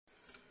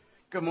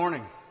Good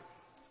morning.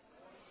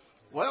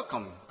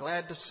 Welcome.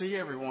 Glad to see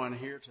everyone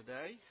here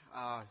today.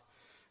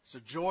 It's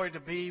a joy to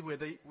be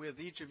with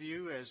each of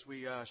you as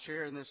we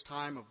share in this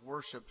time of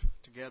worship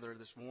together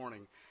this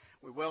morning.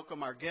 We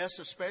welcome our guests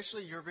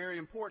especially. You're very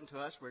important to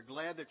us. We're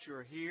glad that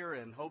you're here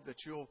and hope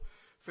that you'll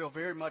feel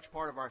very much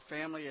part of our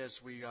family as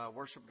we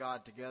worship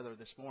God together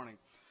this morning.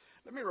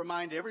 Let me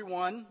remind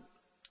everyone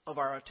of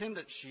our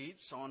attendance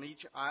sheets on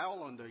each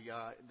aisle on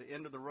the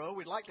end of the row.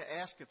 We'd like to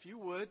ask if you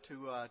would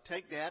to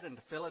take that and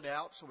to fill it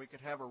out so we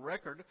could have a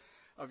record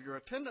of your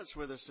attendance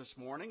with us this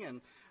morning, and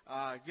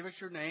give us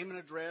your name and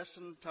address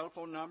and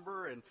telephone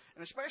number, and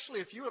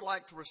especially if you would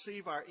like to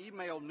receive our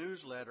email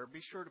newsletter,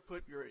 be sure to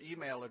put your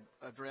email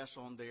address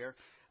on there.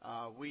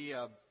 We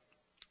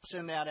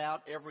send that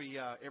out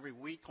every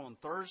week on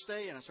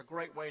Thursday, and it's a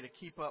great way to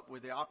keep up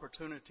with the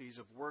opportunities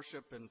of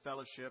worship and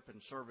fellowship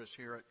and service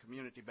here at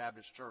Community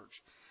Baptist Church.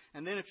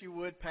 And then if you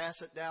would,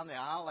 pass it down the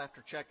aisle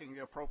after checking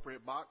the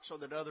appropriate box so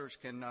that others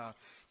can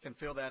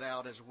fill that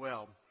out as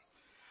well.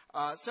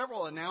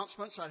 Several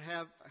announcements I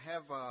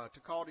have to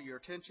call to your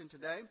attention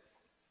today.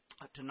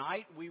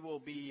 Tonight we will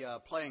be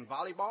playing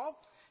volleyball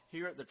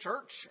here at the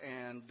church,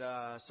 and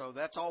so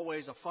that's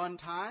always a fun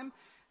time.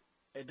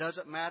 It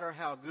doesn't matter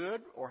how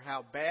good or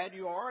how bad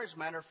you are. As a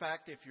matter of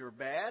fact, if you're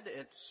bad,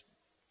 it's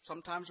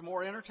sometimes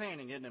more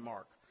entertaining, isn't it,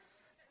 Mark?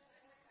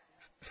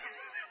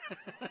 You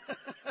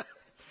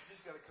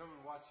just got to come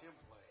and watch him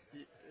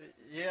play.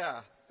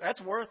 Yeah,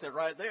 that's worth it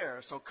right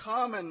there. So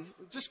come and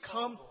just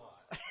come.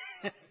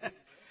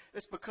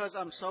 It's because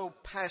I'm so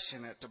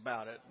passionate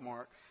about it,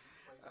 Mark.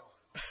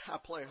 I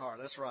play hard,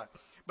 that's right.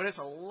 But it's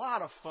a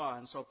lot of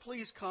fun, so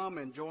please come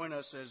and join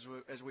us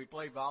as we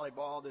play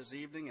volleyball this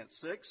evening at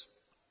 6.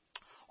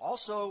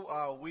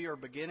 Also, we are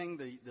beginning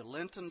the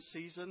Lenten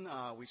season.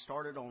 We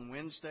started on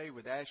Wednesday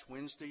with Ash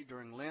Wednesday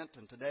during Lent,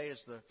 and today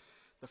is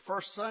the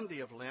first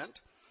Sunday of Lent.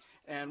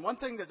 And one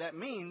thing that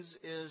means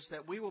is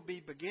that we will be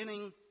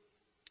beginning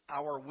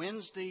our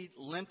Wednesday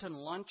Lenten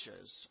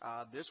lunches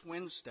this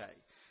Wednesday.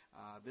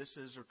 This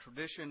is a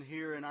tradition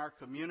here in our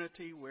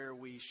community where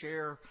we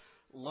share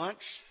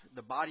lunch.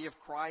 The body of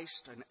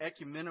Christ, an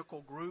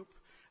ecumenical group,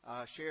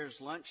 shares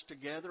lunch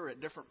together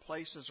at different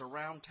places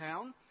around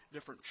town,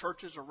 different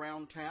churches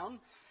around town.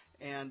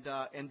 And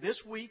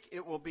this week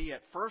it will be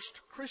at First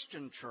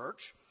Christian Church.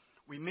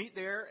 We meet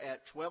there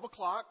at 12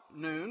 o'clock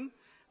noon,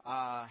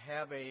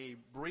 have a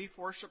brief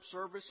worship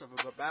service of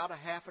about a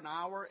half an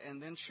hour,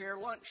 and then share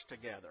lunch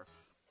together.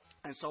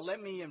 And so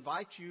let me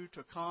invite you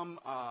to come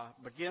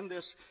begin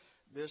this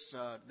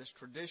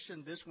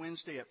tradition this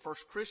Wednesday at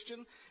First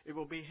Christian. It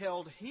will be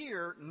held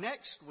here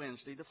next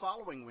Wednesday, the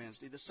following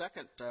Wednesday, the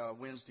second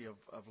Wednesday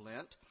of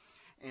Lent.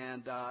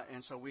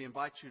 And so we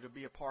invite you to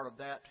be a part of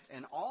that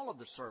and all of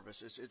the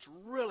services. It's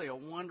really a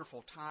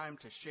wonderful time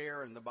to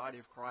share in the body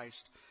of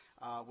Christ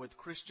with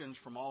Christians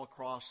from all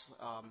across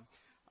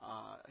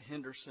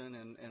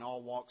Henderson and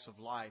all walks of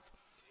life.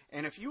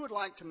 And if you would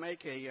like to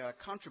make a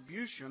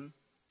contribution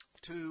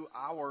to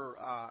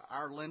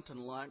our Lenten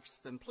lunch,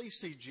 then please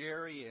see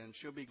Jerry, and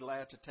she'll be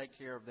glad to take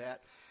care of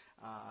that.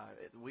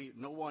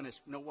 No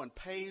one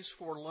pays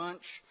for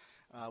lunch.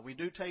 We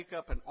do take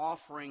up an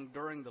offering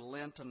during the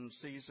Lenten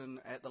season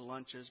at the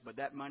lunches, but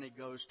that money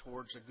goes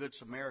towards a Good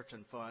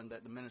Samaritan fund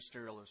that the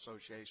Ministerial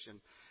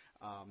Association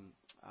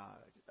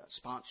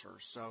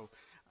sponsors. So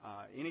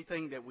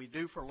anything that we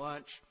do for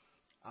lunch,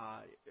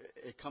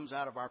 it comes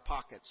out of our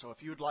pocket. So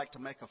if you'd like to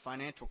make a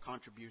financial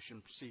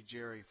contribution, see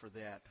Jerry for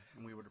that,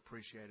 and we would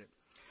appreciate it.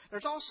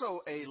 There's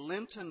also a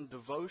Lenten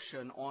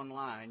devotion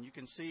online. You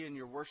can see in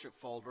your worship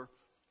folder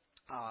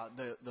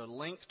the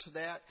link to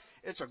that.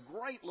 It's a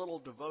great little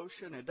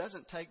devotion. It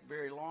doesn't take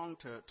very long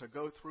to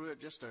go through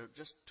it, just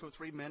 2 or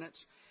 3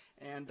 minutes.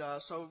 And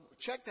so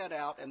check that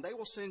out, and they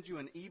will send you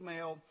an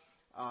email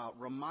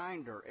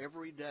reminder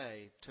every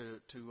day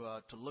to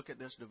look at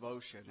this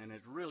devotion, and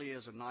it really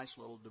is a nice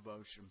little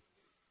devotion.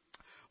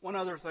 One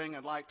other thing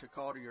I'd like to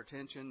call to your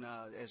attention,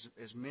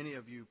 as many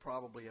of you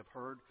probably have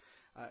heard,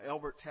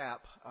 Elbert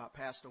Tapp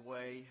passed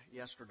away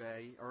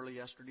early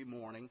yesterday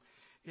morning.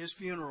 His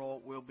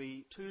funeral will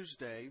be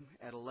Tuesday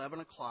at 11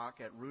 o'clock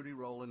at Rudy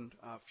Rowland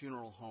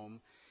Funeral Home.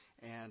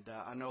 And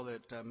I know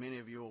that many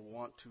of you will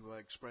want to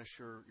express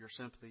your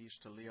sympathies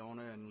to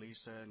Leona and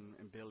Lisa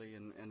and Billy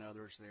and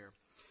others there.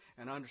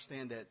 And I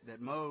understand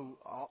that Mo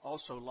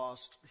also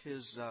lost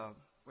his,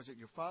 was it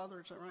your father?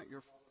 Is that right?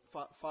 Your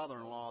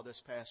father-in-law this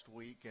past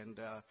week. And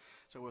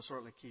so we'll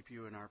certainly keep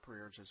you in our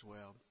prayers as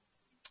well.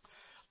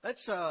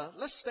 Let's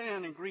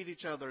stand and greet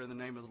each other in the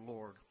name of the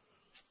Lord.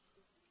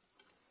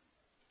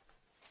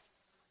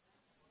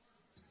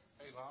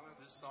 Hey, Lana,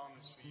 this song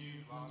is for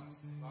you.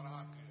 Lana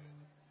Hopgood.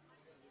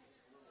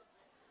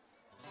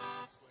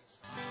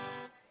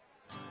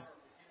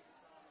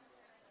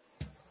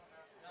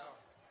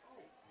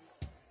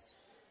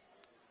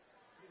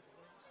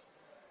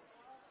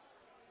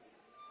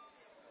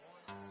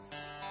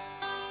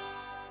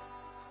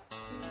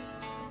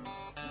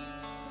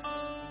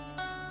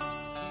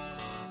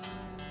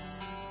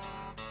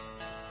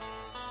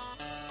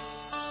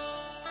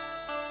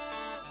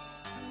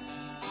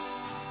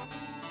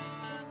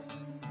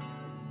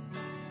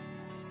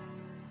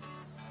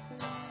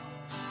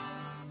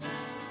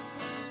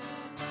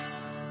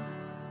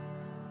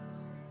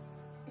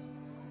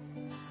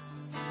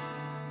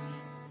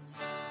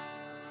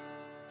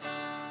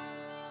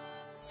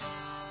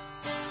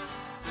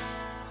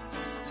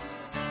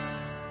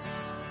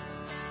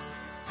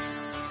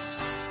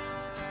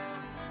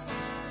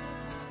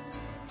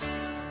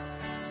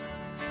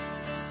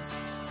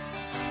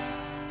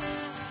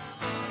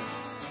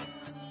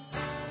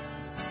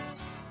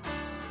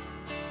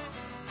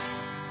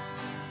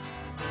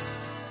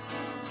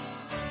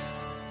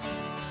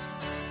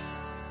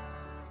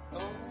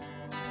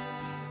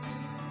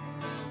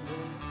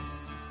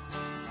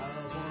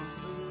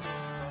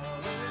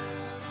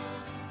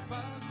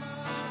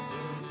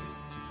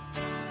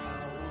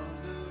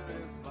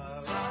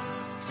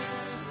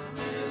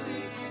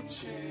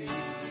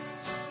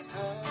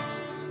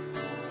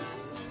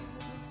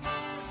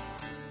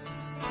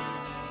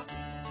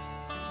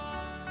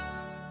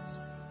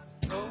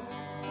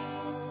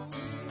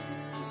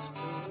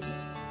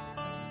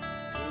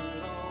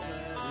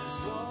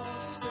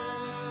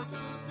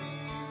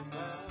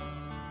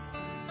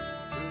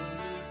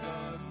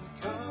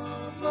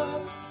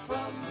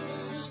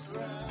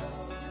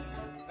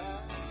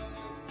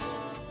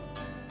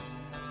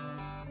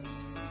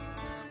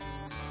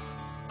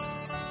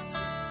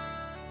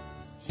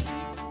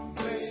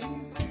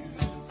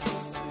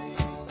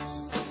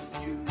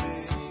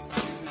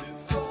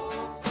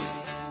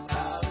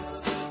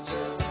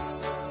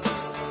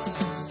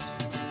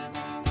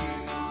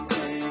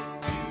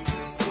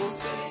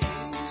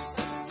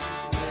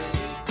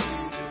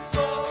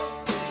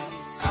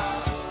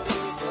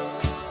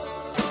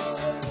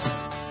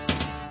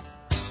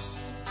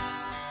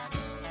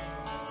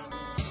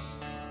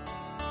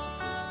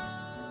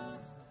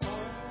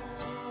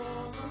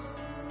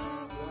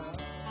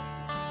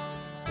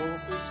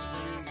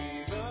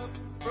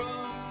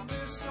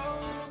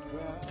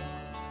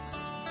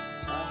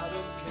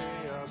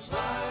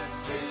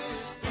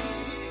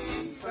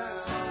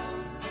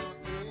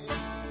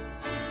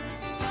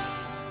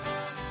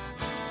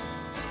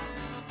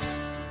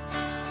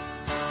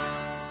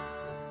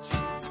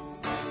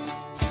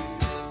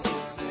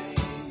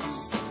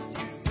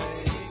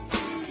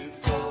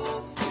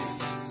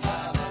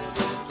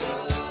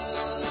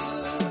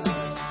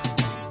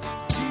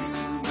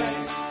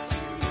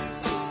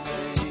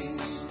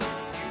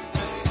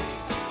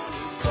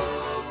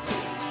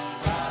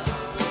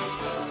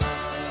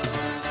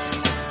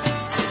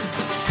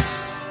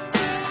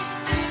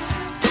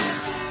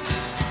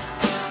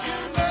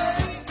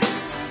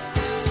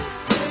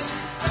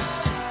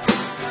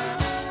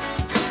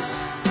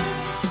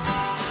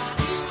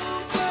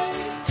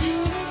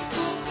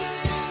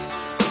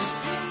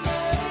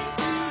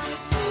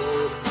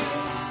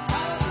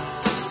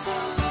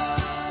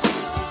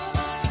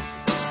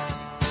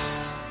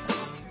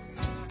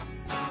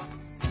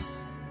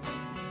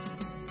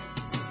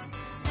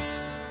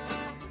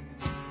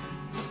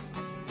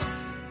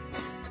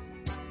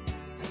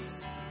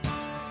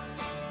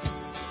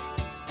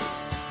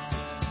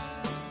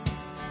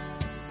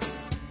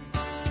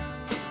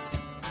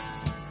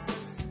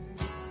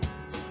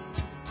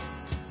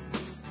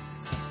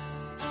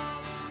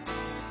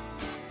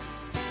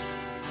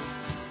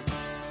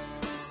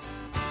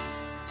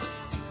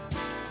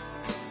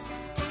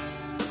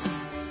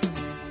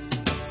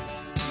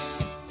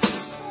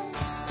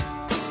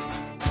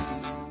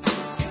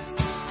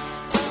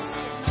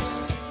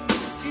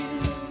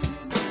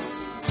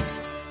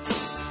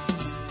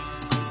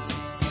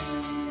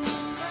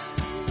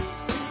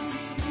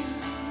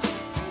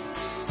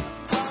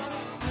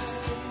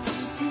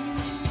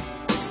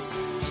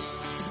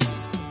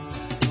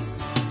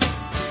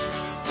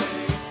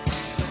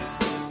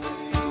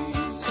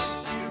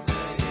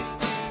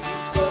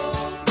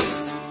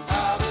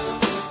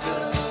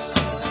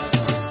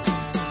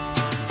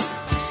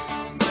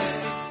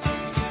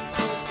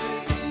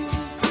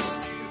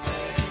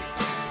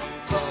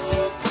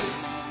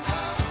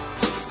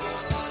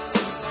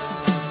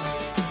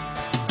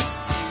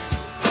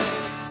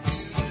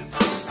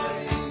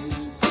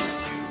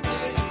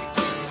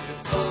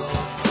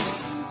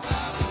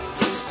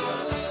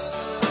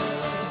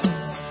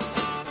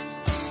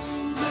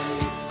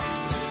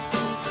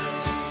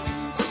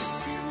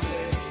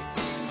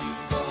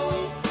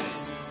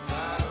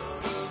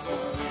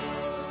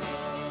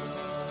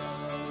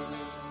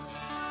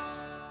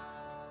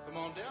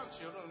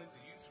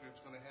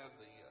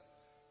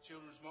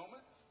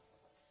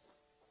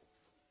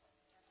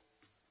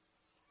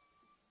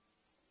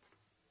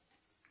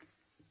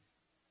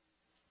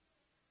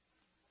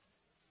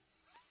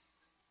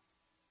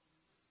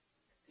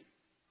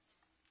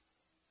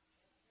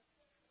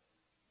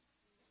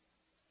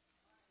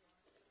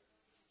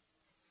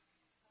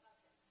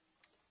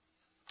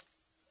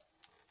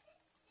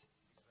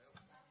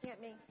 get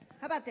me.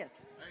 How about this?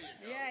 There you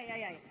go.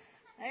 Yeah.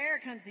 There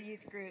comes the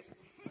youth group.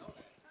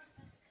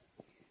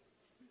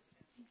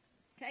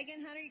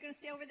 Tegan, Hunter, you going to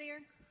stay over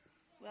there?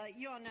 Well,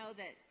 you all know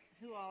that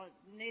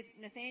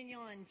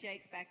Nathaniel and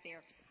Jake's back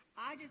there.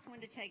 I just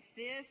wanted to take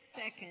this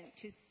second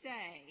to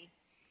say,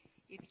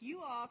 if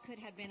you all could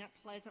have been at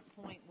Pleasant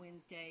Point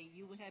Wednesday,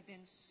 you would have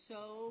been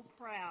so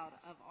proud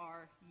of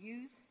our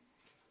youth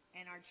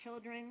and our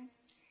children.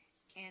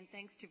 And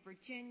thanks to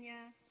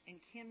Virginia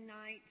and Kim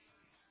Knight,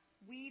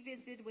 we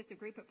visited with the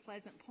group at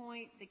Pleasant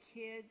Point. The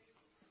kids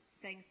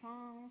sang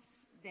songs.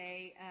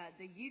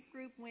 The youth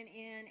group went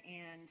in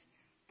and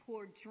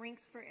poured drinks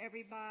for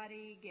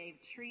everybody,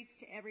 gave treats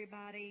to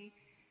everybody.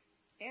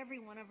 Every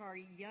one of our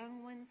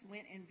young ones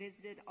went and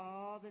visited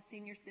all the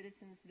senior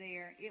citizens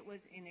there. It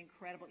was an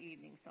incredible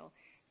evening. So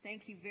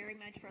thank you very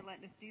much for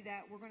letting us do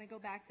that. We're going to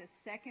go back the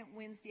second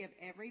Wednesday of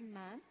every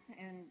month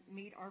and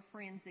meet our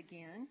friends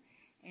again.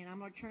 And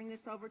I'm going to turn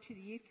this over to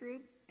the youth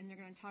group, and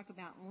they're going to talk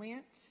about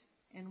Lent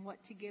and what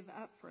to give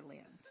up for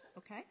Lent.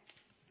 Okay?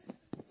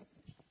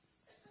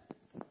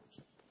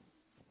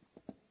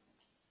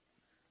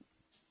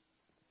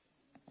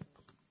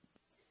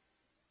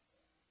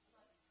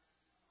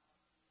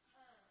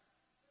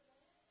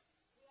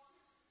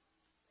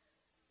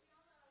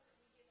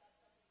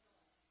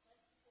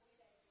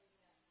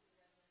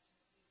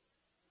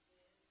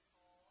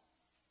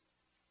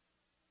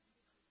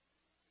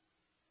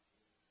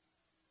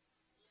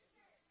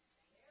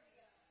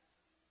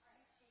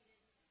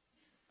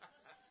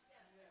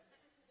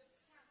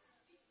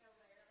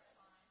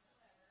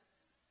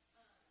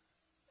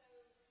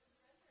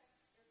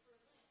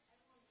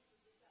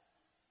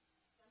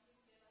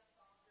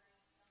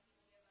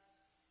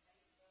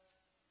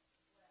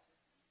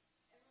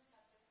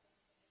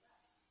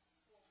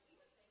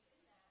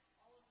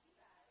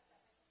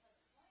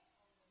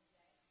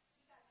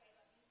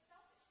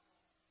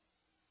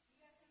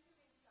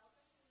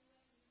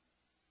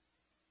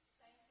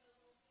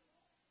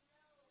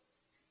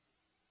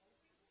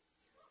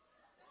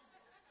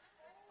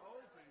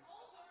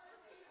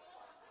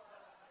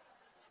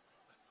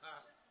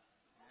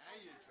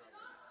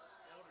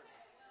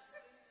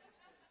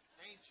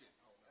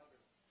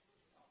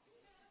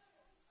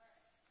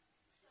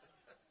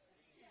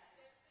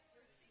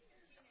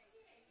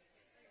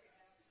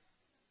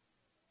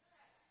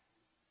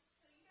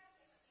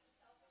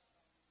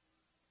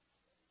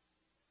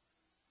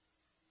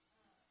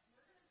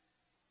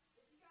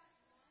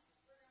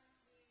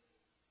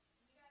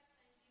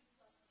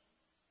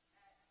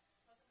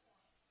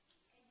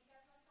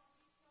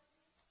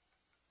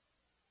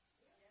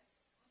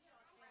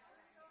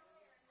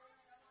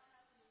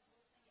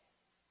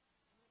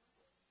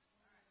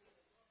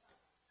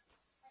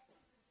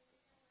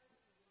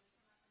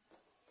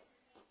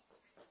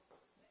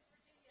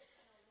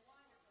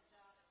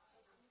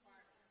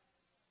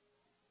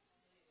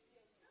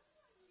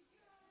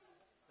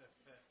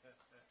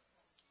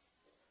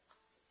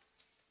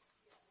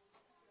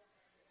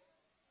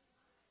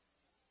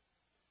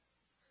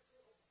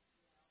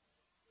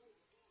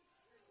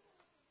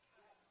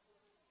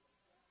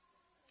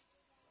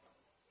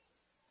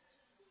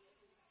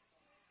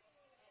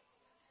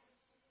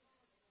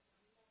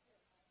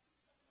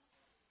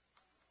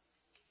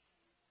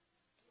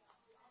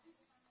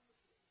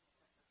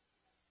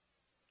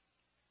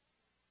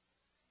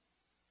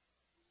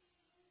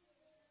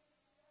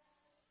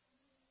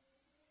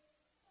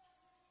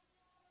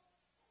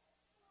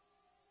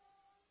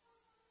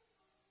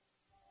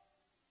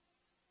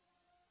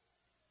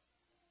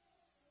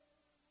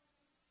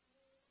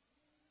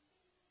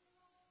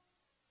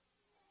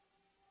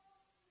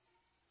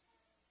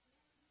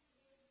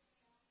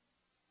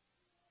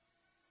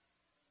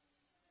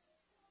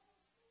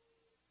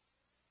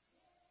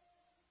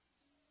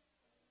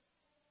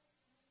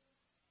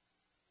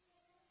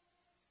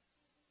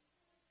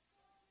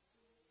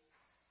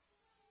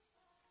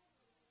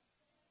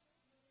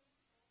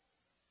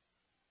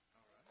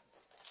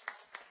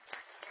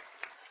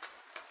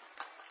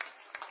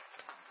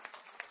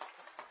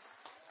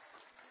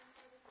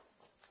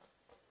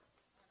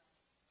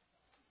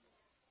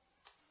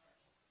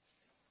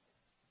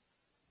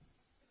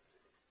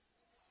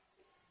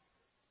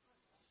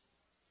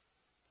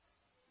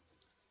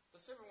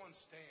 Let's everyone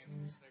stand for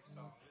this next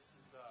song. This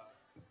is a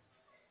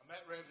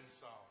Matt Redman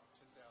song,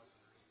 10,000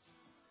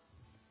 Reasons.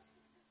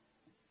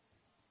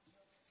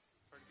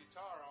 Turn the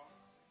guitar on.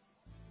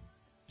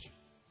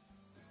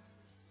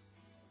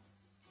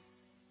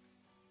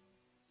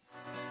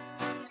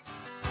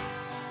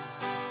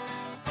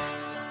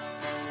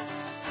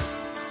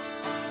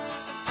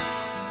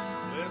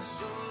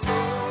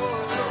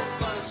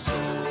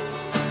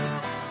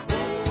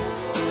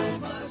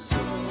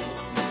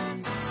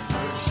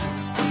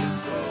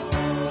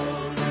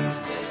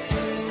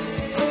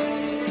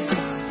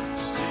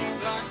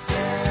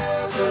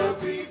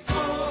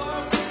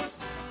 Before,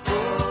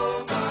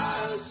 oh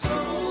my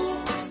soul.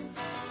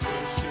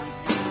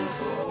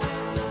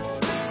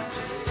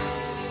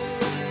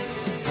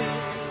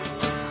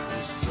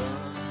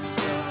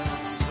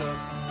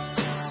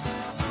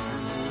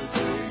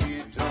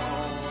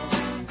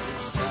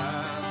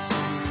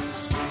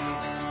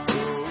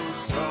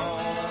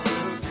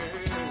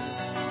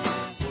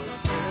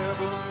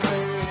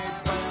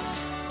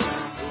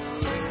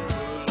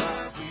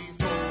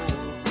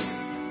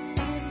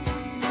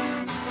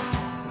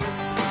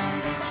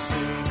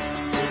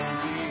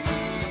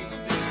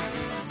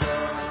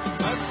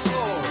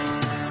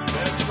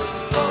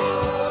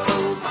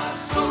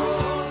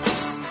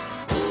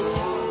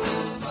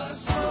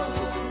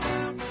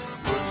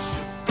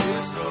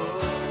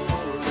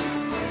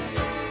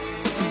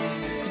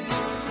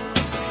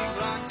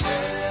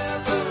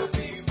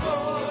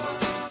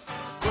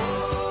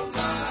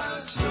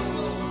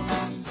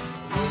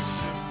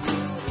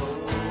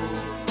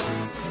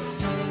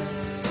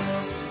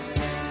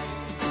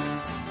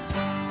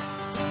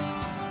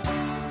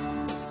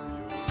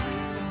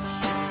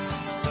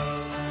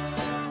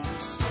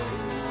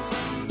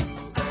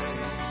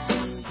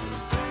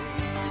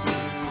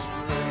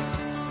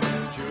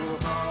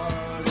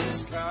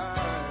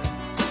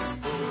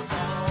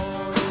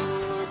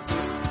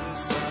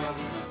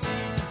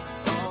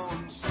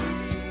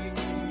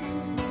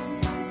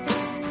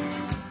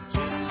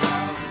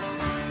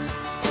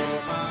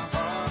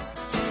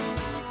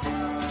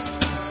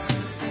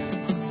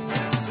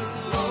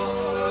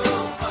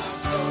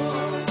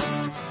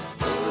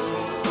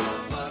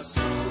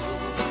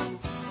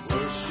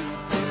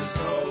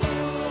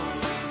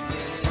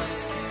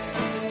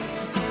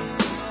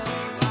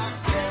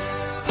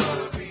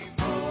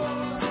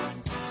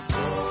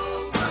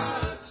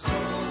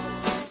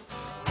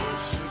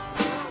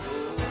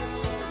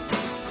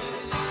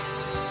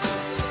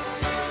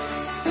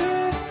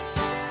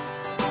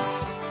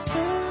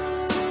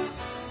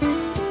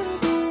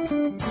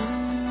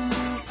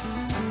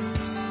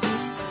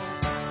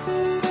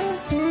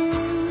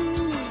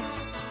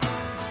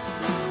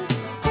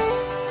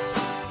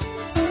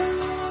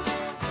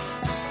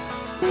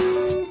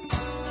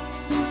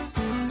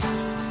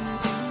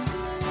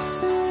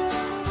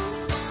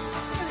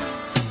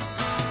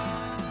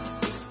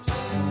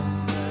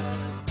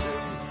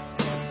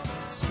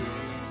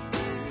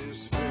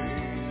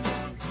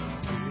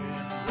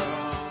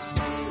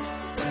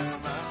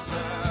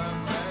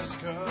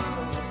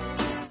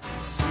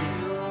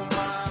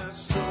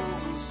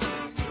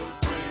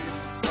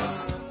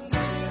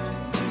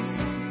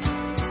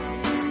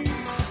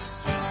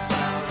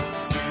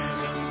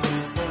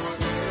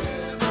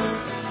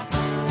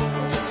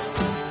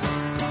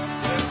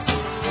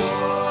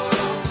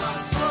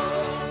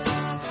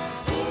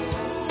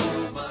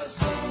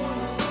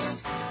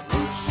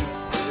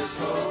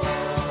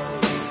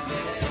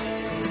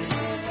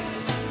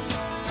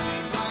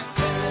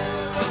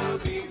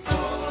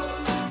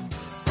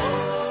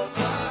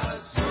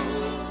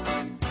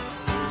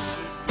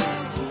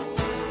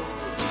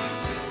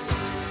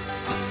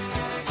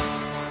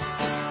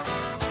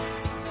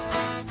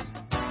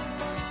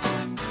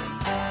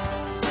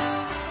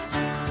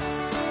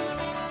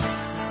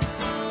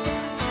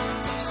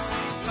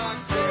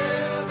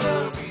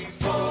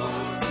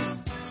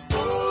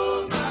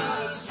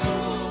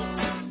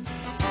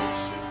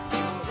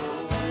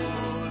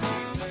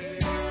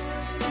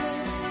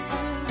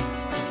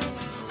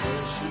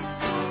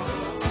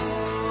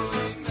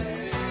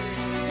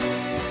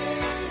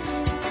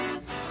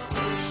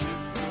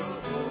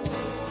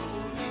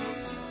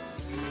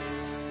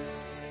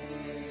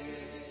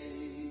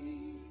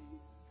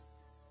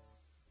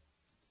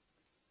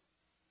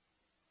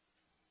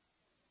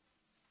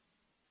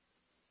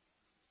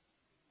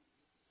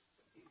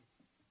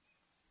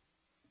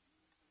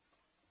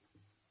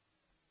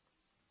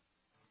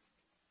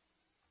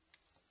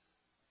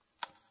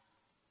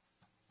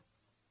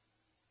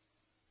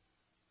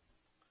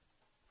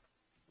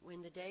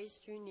 When the days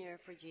drew near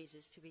for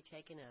Jesus to be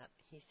taken up,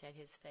 he set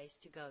his face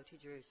to go to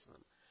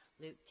Jerusalem.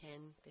 Luke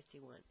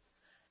 10:51.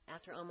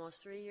 After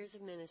almost 3 years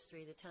of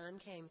ministry, the time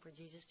came for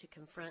Jesus to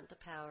confront the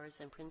powers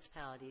and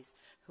principalities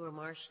who were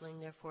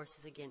marshaling their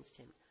forces against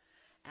him.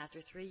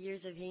 After 3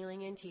 years of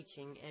healing and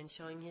teaching and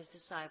showing his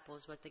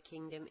disciples what the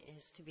kingdom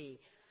is to be,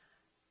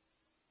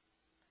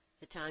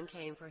 the time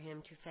came for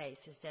him to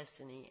face his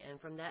destiny, and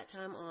from that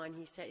time on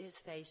he set his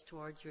face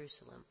toward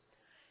Jerusalem.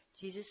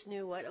 Jesus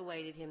knew what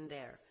awaited him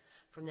there.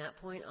 From that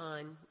point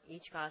on,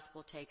 each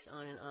gospel takes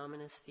on an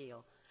ominous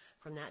feel.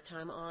 From that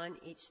time on,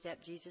 each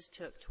step Jesus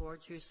took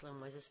toward Jerusalem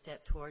was a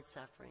step toward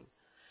suffering.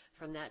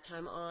 From that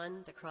time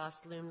on, the cross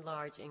loomed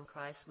large in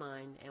Christ's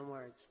mind and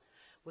words.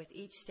 With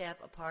each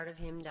step, a part of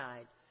him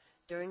died.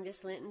 During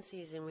this Lenten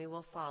season, we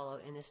will follow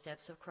in the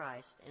steps of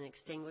Christ and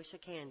extinguish a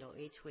candle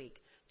each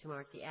week to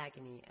mark the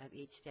agony of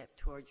each step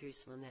toward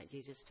Jerusalem that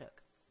Jesus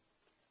took.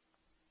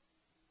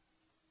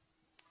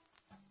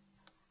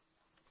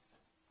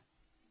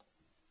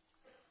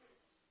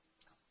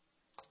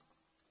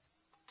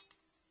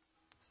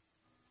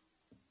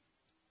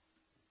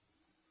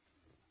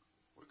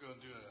 We're going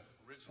to do an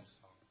original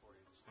song for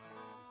you this time.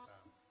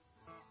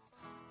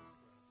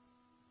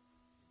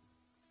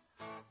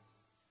 All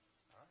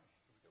right,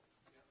 here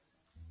we go.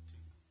 1,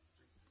 2,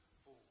 3,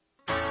 4.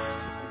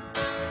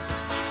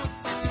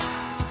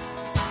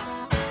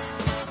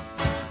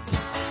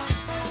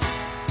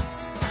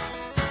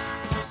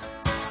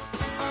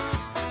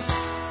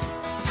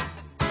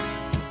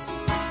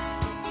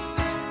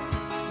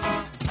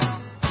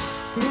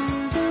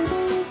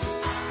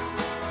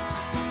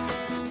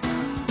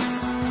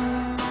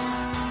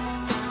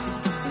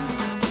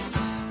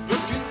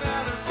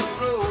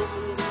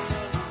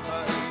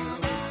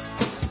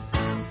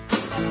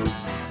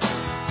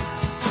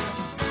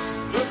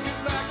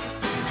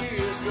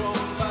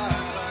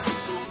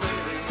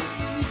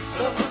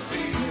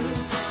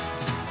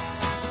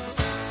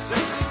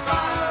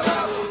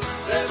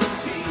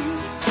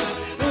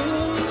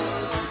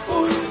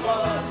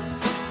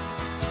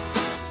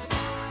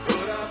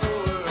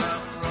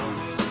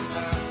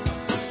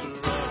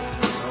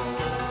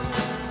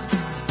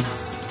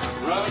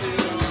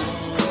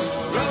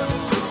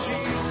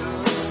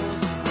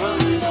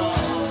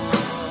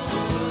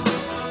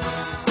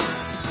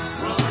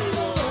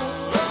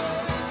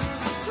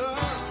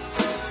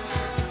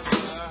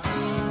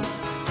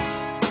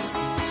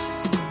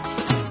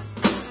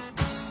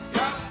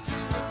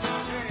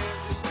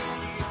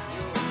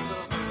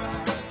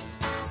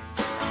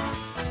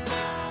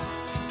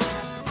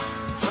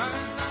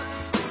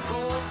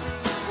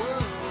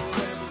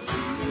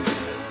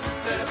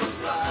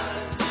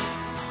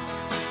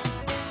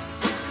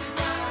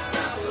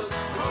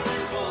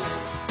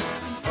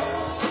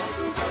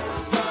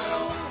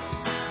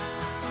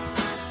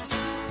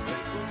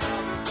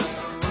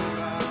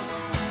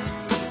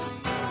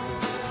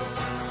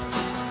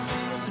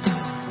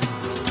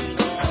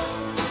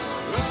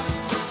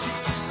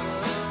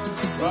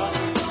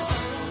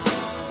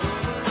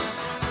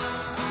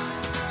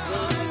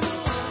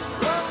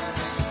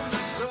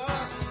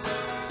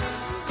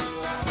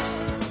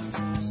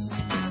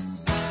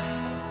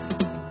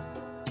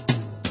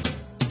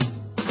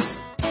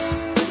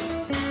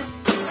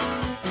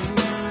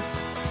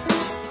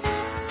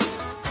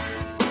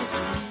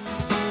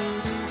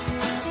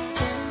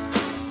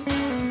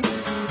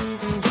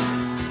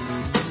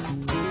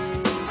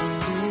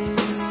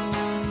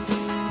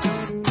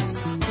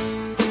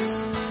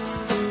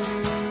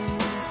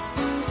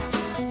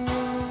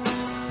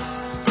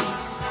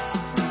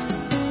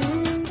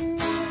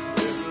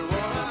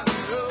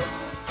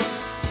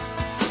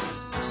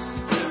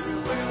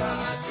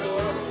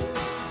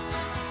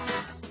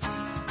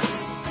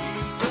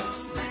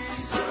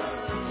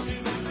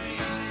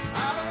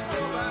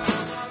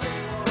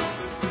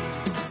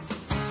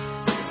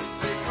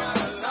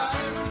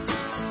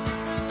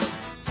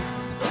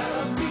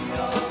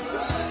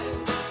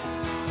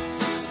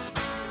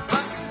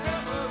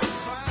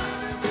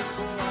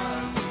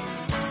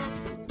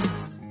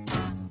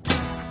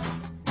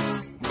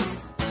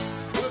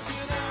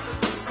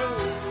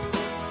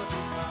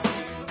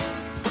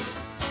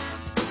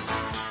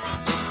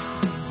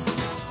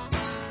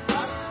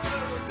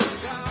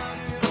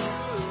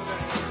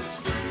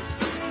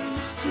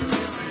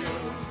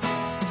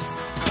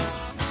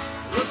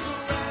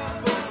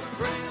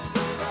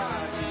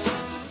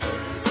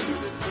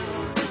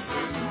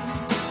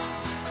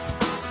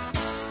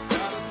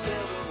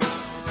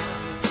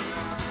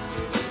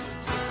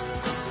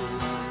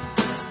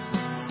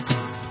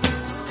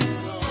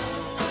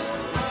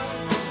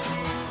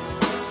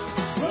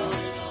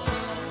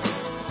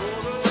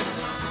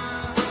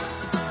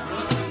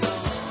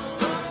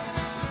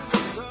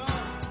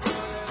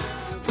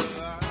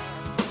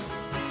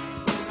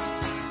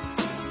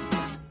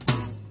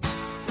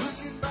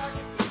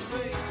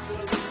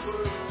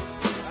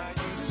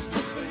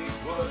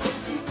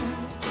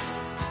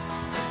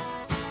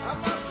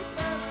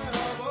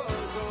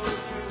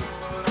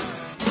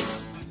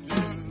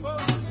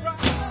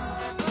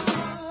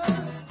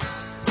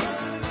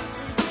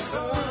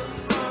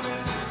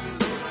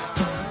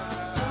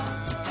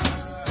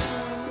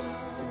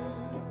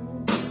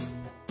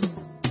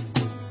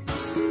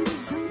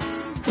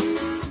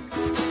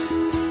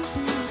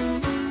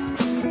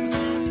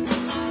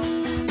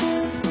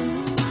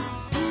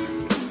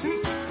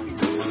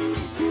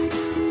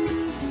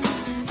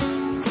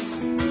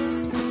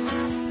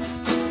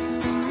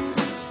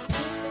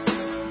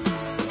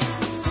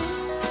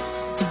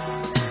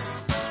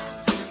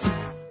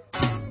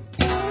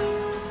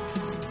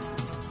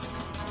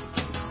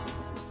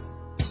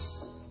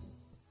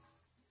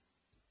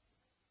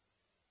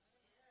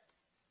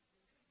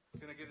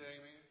 Can I get an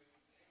amen?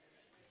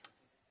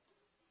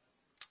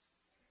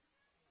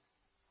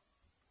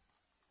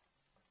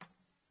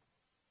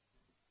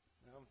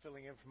 I'm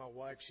filling in for my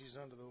wife. She's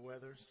under the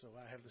weather, so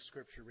I have the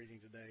scripture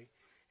reading today.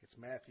 It's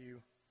Matthew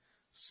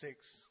 6,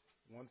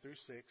 1 through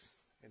 6,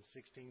 and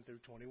 16 through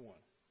 21.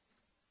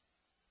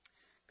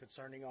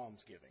 Concerning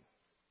almsgiving.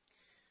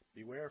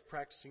 Beware of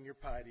practicing your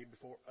piety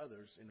before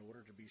others in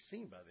order to be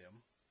seen by them,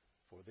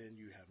 for then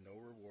you have no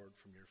reward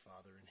from your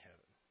Father in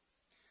heaven.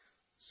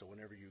 So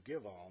whenever you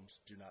give alms,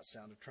 do not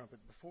sound a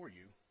trumpet before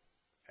you,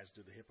 as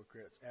the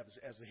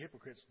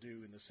hypocrites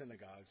do in the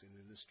synagogues and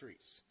in the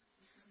streets,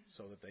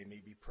 so that they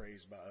may be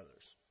praised by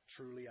others.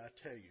 Truly I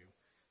tell you,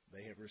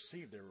 they have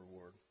received their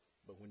reward.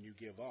 But when you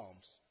give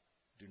alms,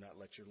 do not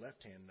let your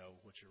left hand know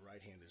what your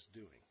right hand is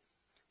doing,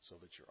 so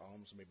that your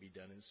alms may be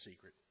done in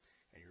secret,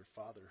 and your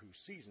Father who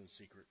sees in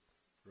secret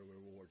will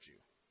reward you.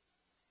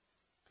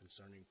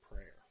 Concerning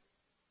prayer.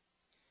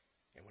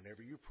 And whenever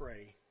you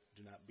pray,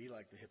 do not be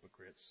like the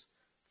hypocrites,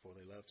 for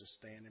they love to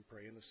stand and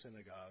pray in the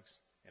synagogues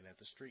and at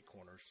the street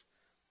corners,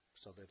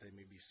 so that they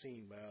may be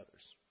seen by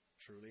others.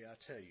 Truly I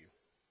tell you,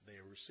 they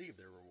have received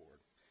their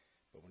reward.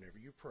 But whenever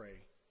you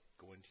pray,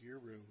 go into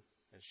your room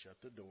and shut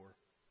the door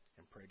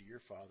and pray to your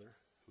Father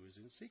who is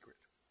in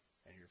secret,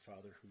 and your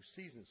Father who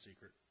sees in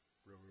secret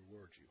will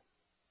reward you.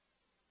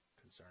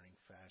 Concerning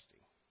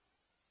fasting.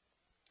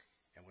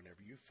 And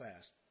whenever you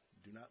fast,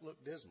 do not look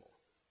dismal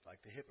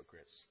like the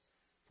hypocrites,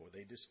 for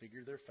they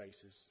disfigure their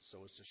faces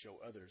so as to show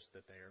others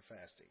that they are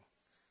fasting.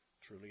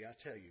 Truly I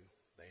tell you,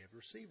 they have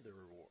received their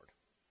reward.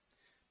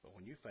 But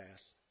when you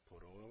fast,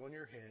 put oil on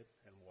your head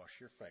and wash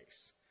your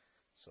face,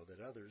 so that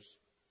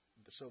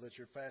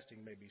your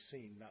fasting may be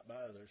seen not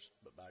by others,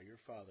 but by your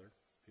Father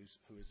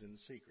who is in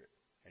secret.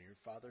 And your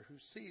Father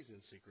who sees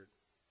in secret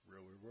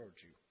will reward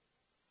you.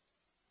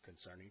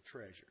 Concerning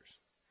treasures.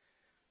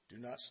 Do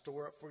not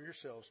store up for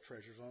yourselves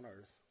treasures on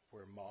earth,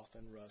 where moth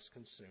and rust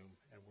consume,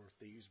 and where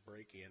thieves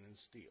break in and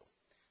steal.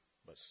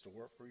 But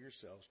store up for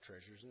yourselves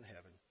treasures in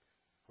heaven,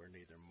 where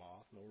neither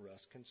moth nor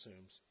rust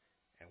consumes,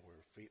 and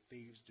where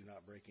thieves do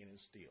not break in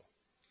and steal.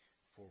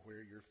 For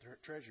where your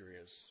treasure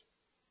is,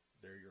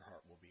 there your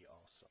heart will be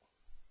also.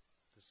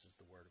 This is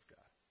the word of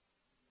God.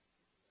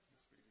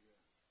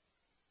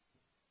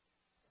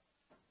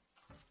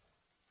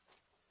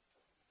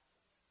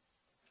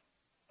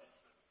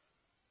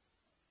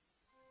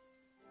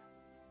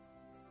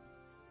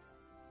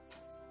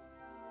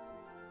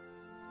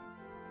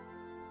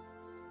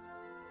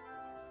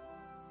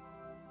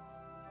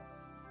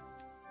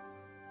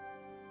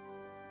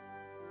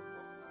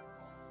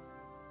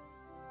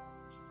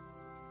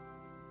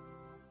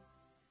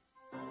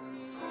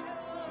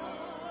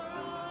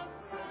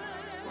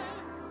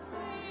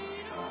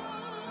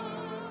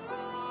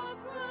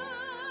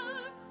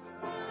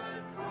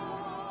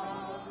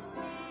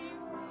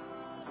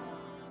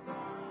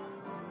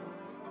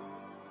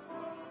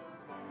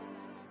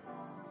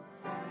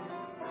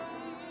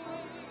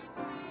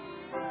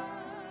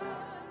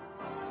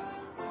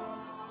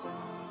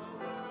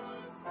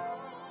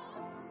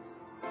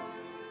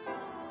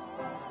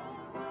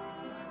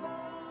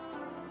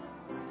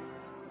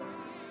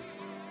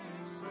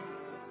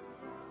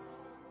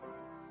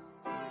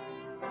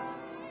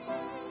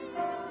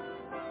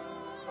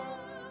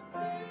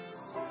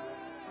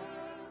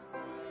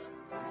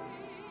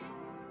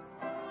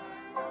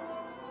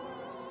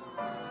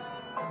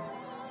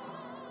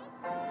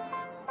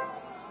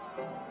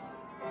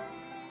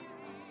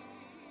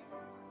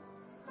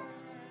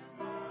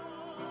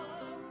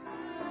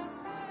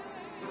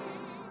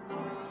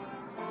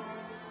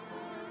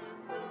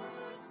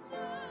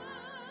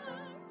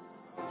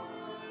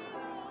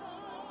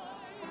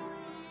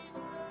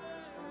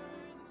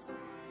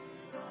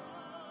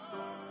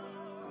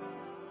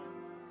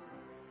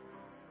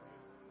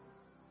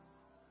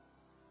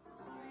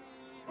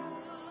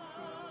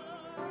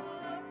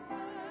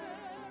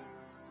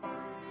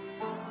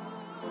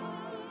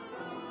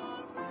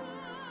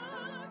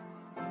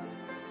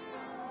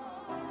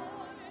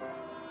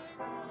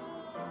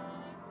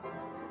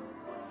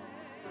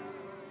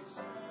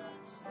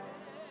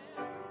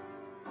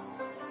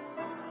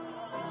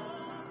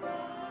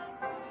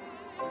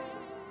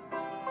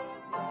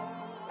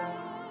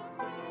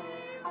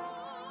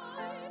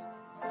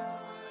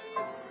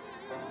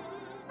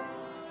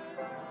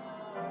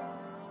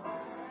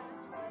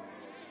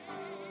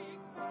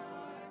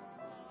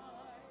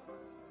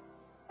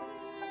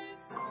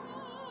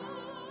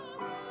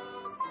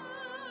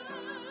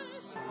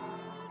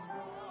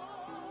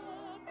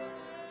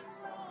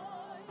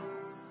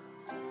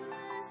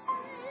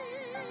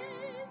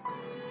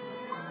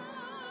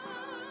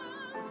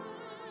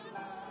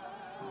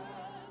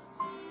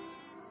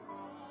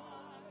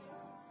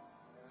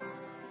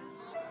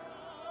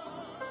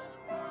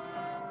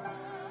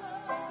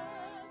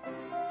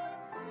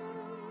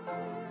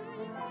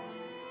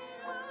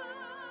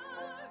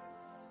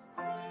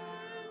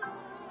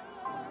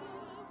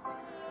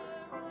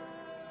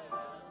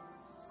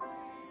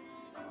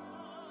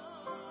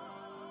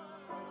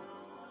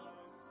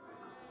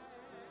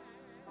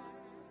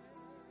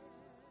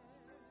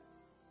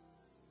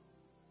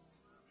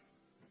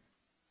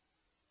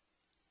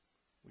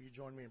 Will you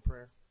join me in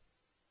prayer?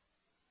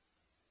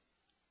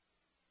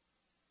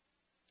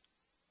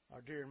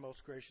 Our dear and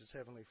most gracious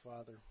Heavenly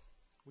Father,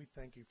 we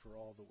thank you for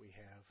all that we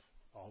have,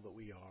 all that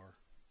we are,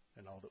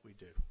 and all that we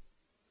do.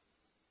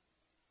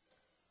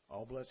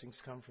 All blessings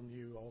come from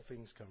you. All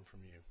things come from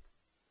you.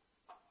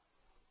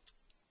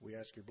 We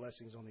ask your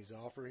blessings on these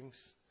offerings.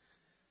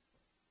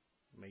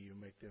 May you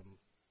make them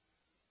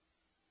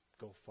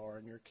go far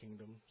in your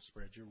kingdom,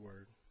 spread your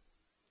word.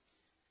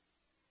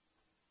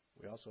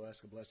 We also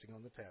ask a blessing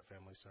on the Tapp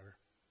family, sir.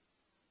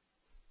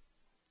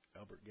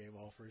 Albert gave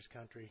all for his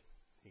country.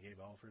 He gave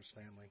all for his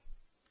family.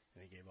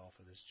 And he gave all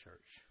for this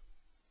church.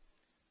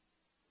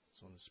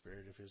 So in the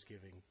spirit of his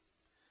giving,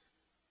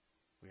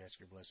 we ask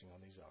your blessing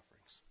on these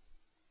offerings.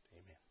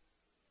 Amen.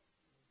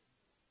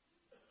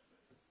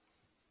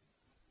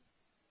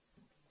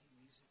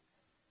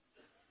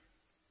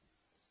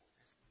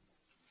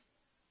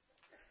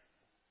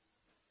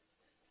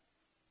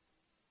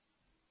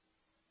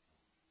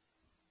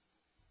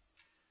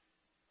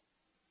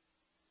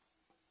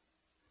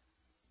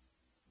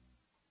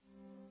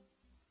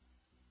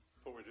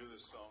 Before we do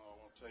this song, I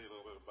want to tell you a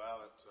little bit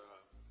about it.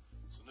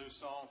 It's a new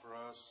song for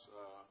us.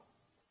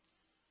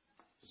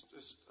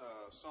 This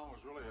song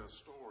is really a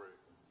story,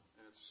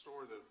 and it's a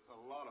story that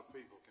a lot of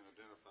people can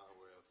identify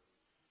with.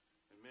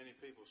 And many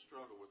people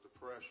struggle with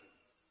depression.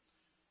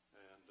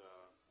 And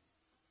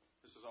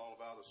this is all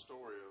about a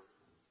story of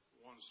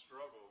one's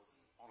struggle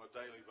on a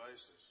daily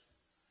basis.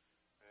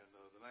 And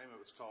the name of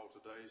it's called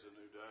Today's a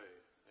New Day.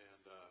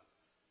 And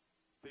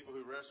people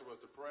who wrestle with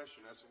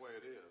depression, that's the way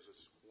it is.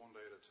 It's one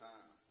day at a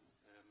time.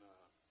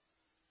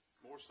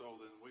 More so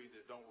than we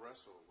that don't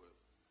wrestle with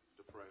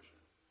depression.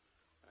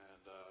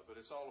 And but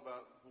it's all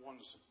about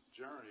one's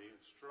journey and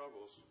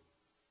struggles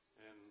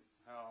and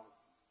how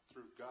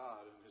through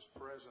God and His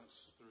presence,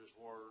 through His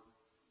Word,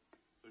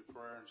 through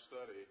prayer and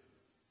study,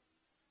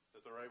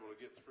 that they're able to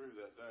get through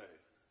that day.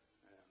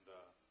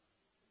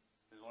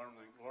 And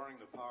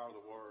learning the power of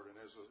the Word. And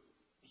as the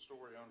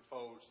story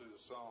unfolds through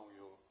the song,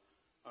 you'll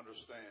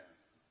understand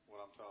what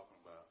I'm talking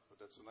about.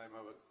 But that's the name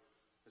of it.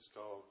 It's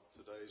called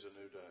Today's a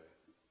New Day.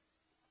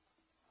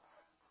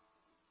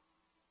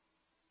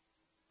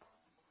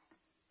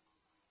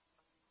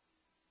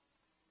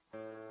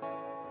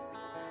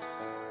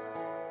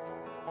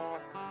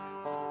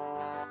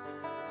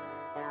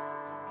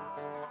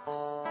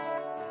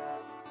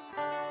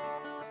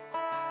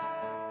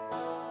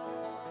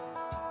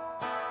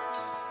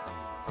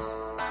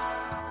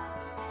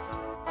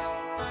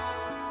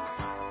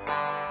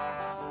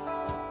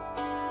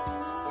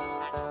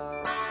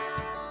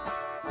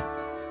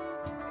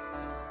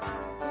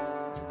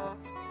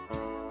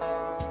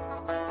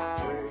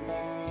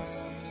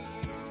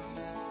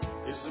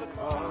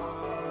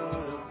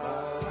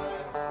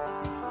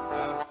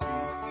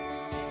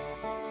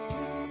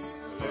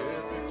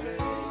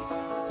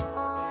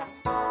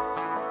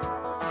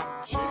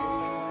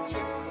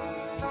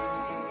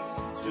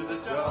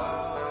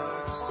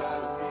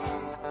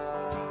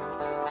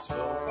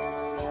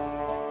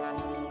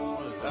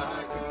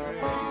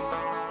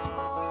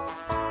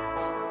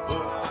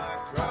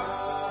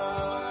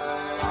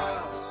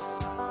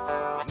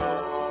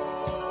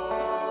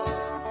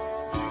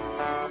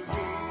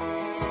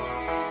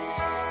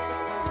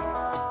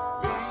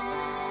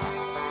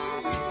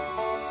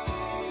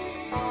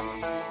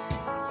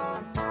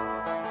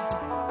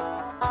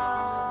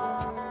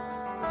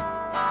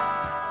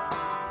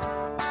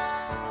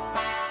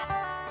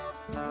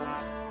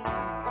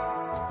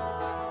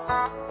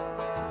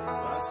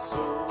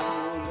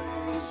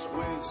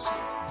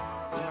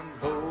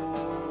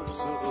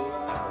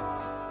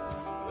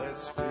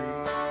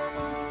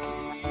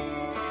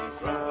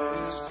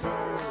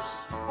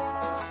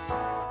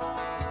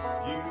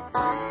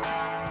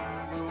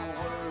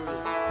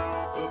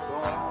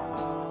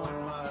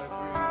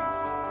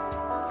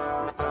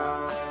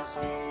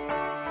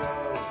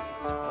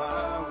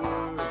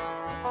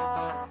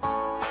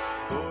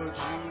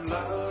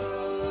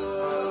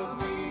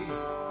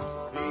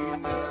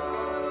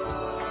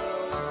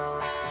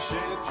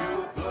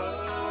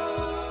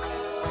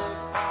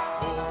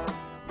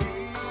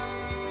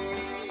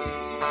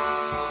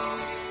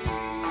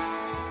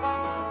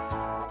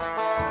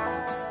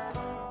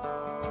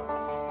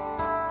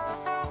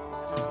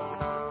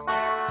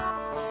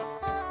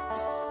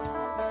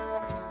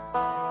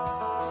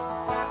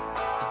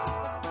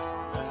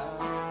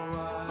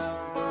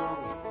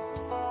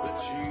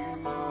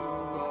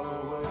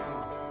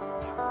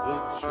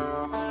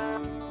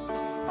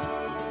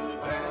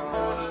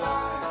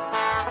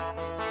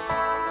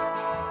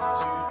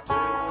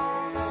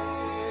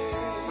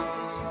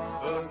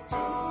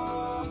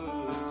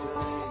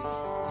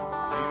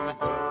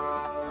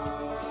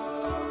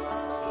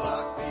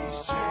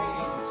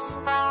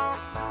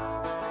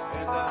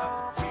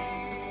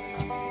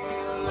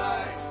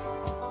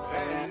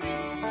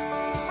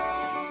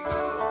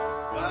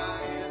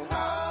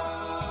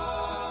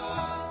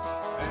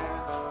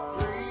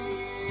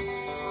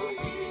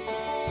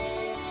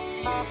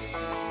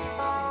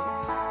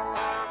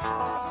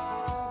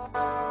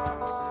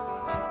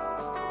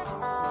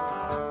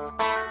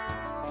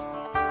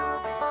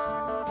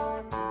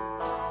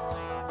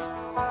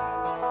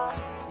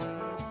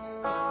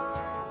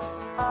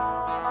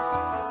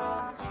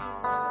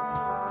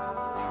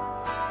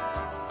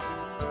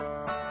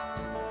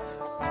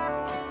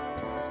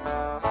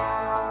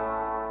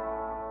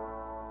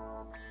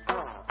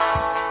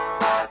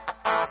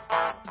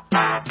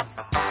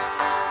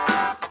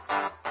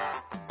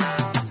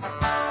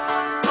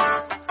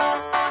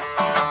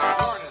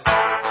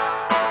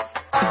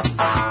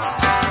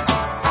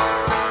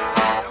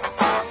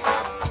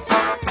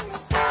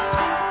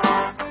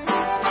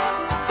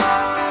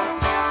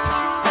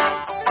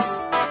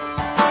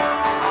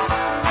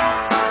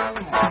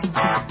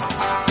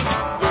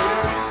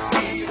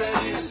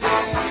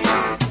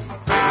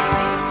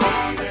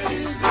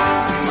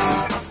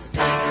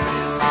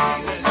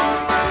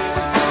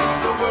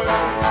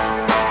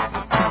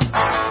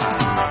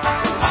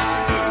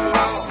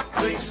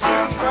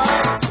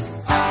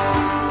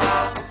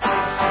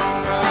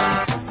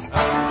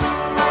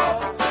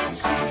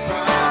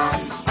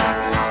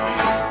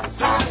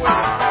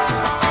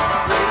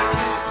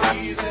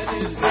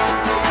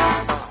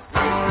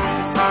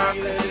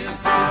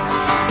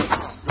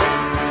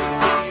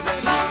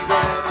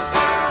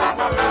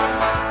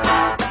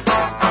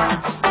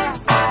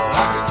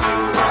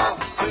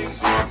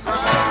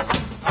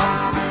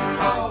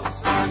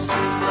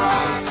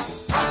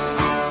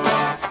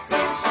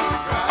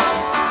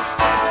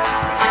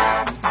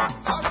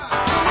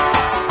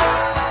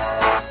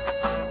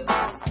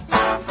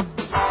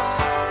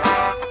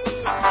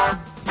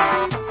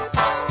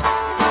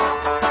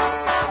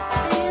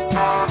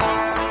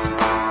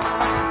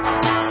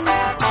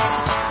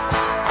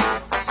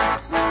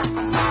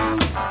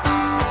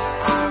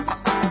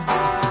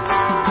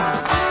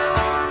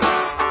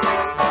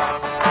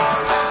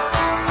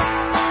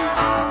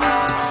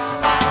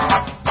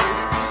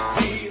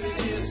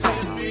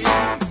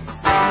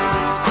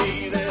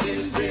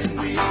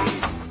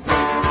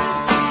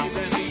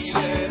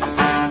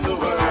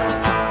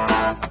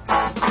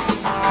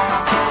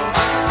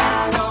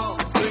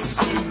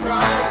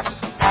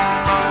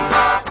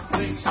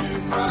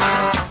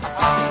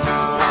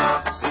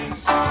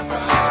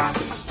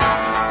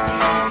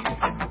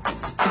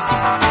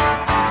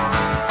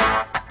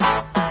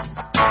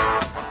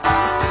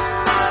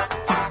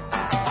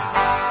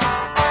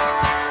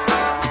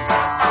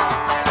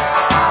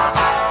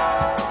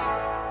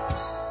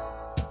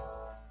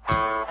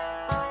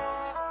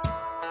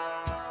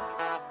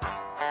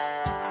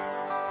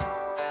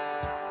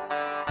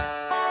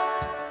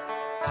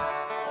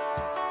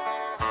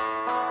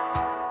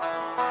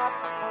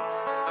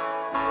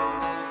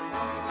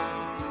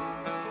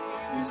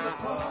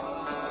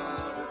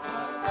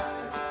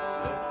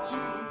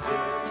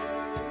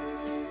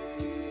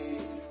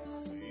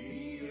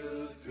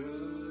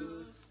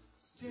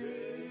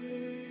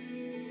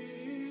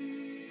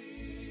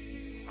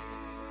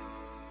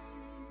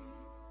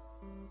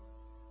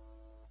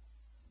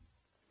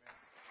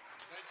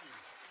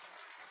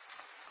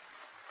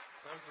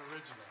 That was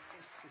original.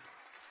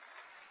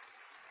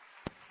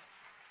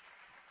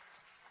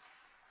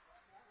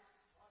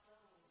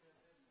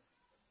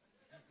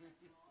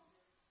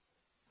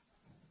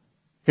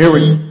 Here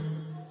we.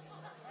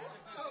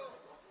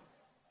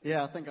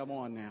 Yeah, I think I'm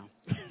on now.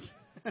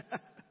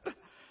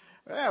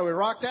 Yeah, we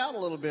rocked out a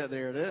little bit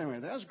there, didn't we?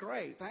 That was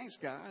great. Thanks,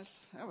 guys.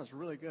 That was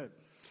really good.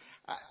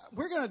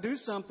 We're going to do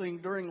something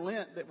during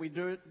Lent that we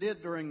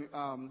did during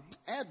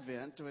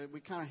Advent. We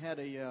kind of had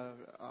a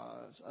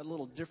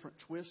little different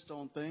twist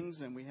on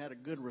things, and we had a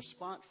good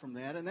response from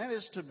that. And that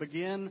is to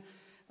begin,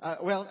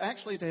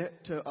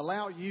 to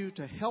allow you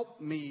to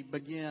help me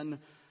begin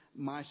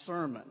my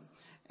sermon.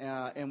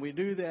 And we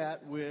do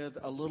that with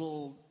a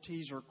little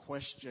teaser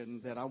question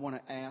that I want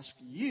to ask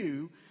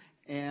you,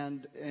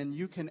 and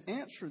you can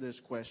answer this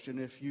question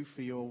if you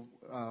feel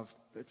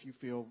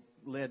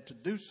led to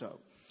do so.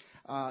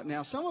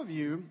 Now, some of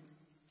you,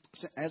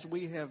 as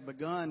we have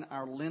begun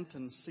our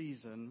Lenten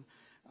season,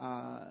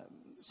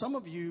 some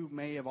of you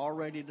may have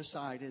already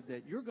decided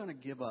that you're going to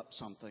give up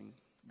something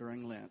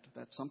during Lent.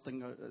 That's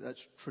something that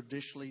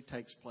traditionally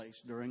takes place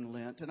during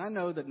Lent. And I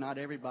know that not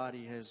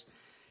everybody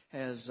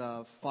has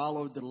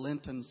followed the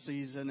Lenten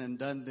season and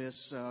done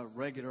this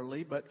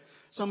regularly, but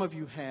some of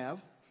you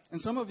have.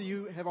 And some of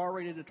you have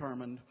already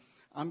determined,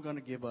 I'm going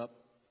to give up,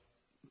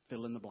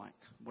 fill in the blank,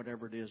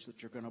 whatever it is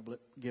that you're going to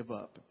give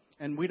up.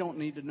 And we don't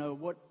need to know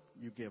what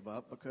you give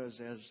up, because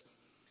as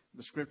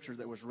the scripture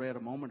that was read a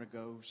moment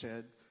ago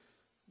said,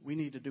 we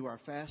need to do our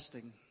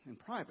fasting in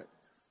private.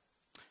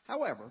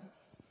 However,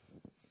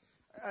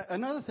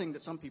 another thing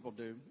that some people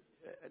do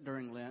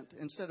during Lent,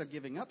 instead of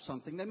giving up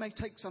something, they may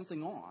take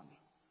something on.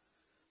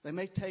 They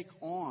may take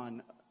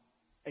on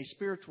a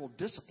spiritual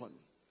discipline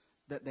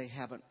that they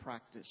haven't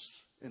practiced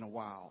in a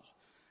while.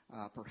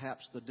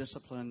 Perhaps the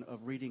discipline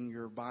of reading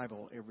your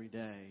Bible every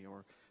day,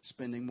 or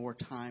spending more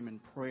time in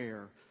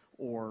prayer,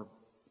 or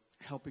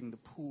helping the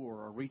poor,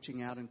 or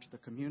reaching out into the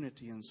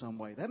community in some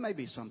way. That may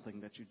be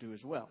something that you do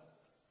as well.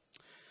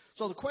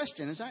 So the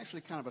question is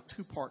actually kind of a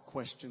two-part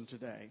question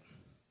today.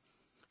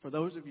 For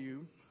those of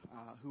you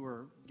who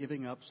are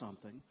giving up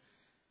something,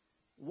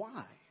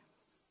 why?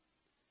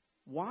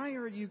 Why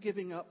are you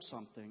giving up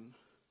something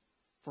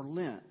for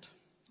Lent,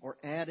 or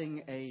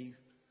adding a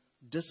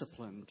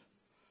discipline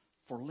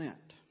for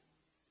Lent?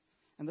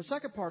 And the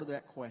second part of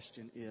that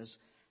question is,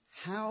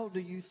 how do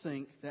you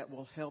think that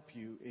will help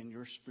you in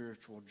your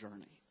spiritual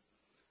journey?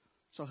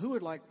 So who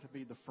would like to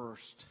be the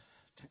first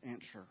to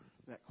answer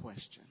that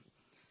question?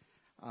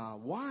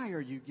 Why are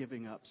you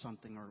giving up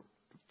something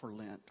for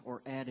Lent,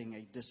 or adding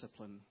a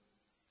discipline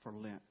for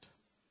Lent?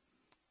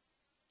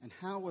 And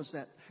how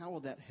will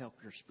that help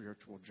your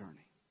spiritual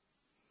journey?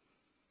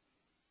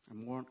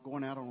 I'm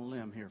going out on a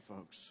limb here,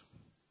 folks.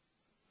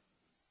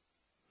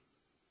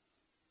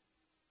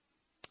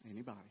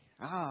 Anybody?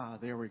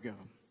 There we go.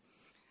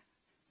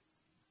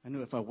 I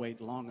knew if I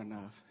wait long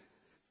enough.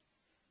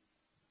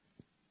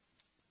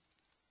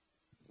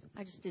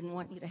 I just didn't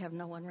want you to have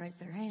no one raise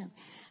their hand.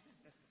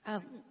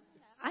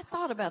 I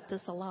thought about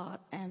this a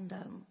lot, and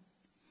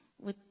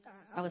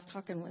I was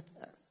talking with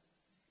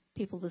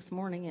people this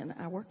morning, and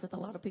I work with a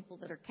lot of people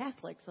that are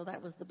Catholic, so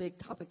that was the big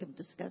topic of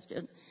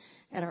discussion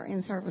at our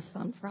in-service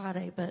on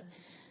Friday. But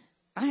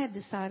I had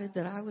decided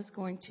that I was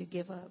going to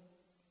give up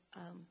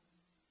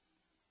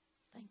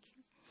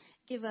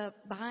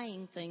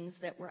buying things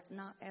that were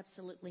not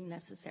absolutely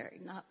necessary,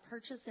 not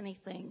purchase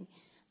anything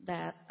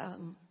that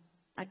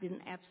I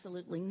didn't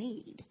absolutely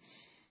need.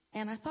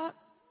 And I thought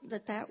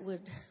that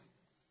would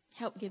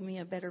help give me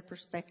a better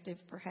perspective,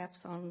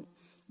 perhaps, on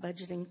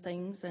budgeting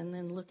things, and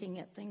then looking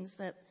at things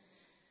that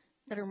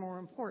are more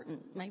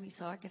important, maybe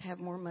so I could have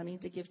more money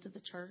to give to the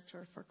church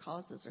or for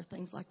causes or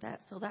things like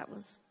that. So that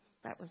was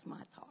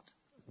my thought.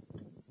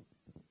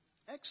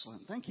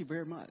 Excellent. Thank you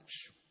very much.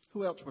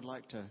 Who else would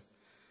like to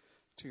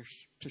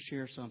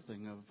share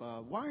something of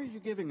why are you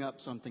giving up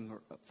something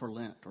for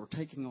Lent, or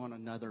taking on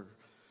another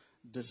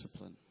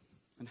discipline?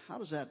 And how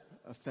does that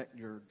affect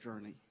your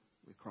journey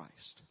with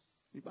Christ?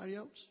 Anybody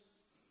else?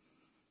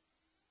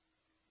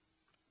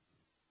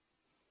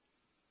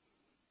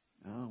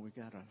 Oh, we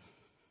got a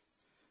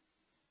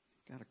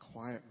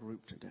quiet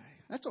group today.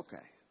 That's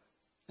okay.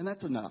 And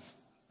that's enough.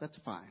 That's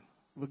fine.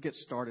 We'll get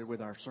started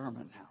with our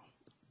sermon now.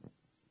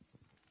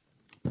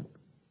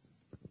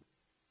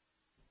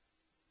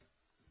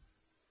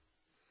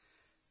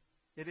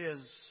 It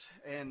is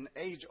an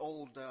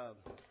age-old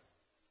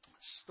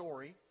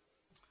story,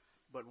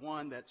 but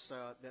one that's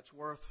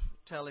worth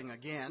telling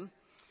again.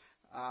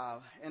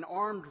 An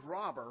armed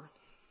robber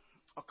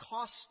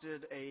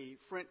accosted a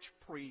French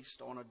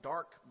priest on a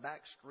dark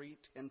back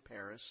street in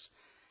Paris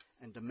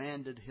and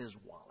demanded his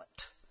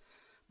wallet.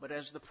 But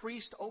as the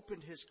priest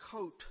opened his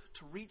coat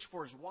to reach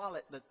for his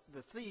wallet,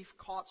 the thief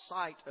caught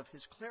sight of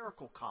his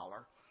clerical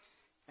collar,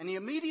 and he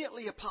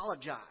immediately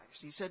apologized.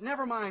 He said,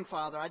 "Never mind,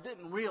 Father, I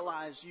didn't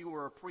realize you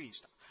were a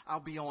priest. I'll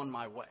be on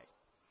my way."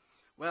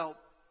 Well,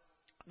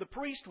 the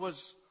priest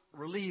was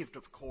relieved,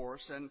 of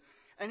course, and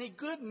he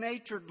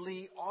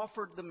good-naturedly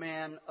offered the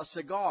man a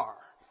cigar.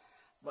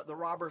 But the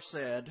robber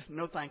said,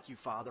 "No, thank you,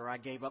 Father. I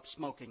gave up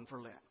smoking for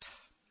Lent."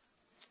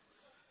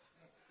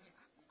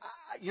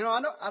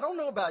 I don't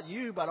know about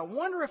you, but I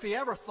wonder if he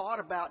ever thought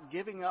about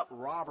giving up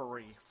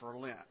robbery for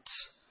Lent.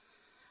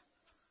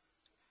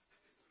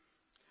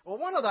 Well,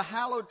 one of the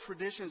hallowed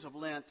traditions of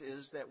Lent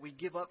is that we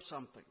give up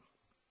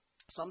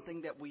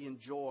something that we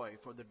enjoy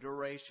for the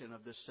duration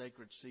of this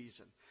sacred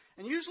season.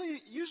 And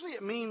usually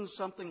it means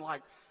something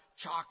like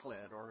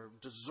chocolate or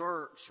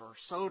desserts or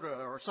soda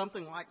or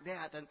something like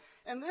that.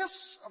 And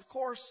this, of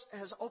course,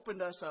 has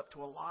opened us up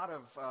to a lot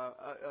of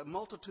a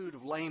multitude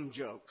of lame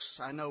jokes.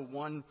 I know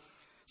one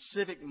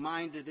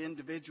civic-minded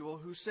individual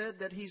who said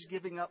that he's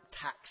giving up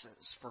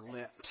taxes for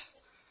Lent.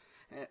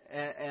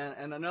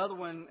 And another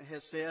one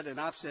has said, and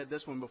I've said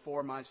this one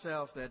before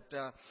myself,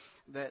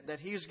 that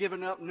he's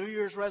given up New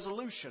Year's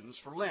resolutions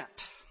for Lent.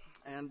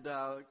 And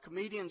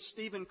comedian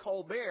Stephen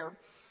Colbert,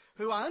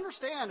 who I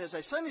understand is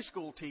a Sunday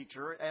school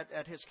teacher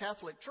at his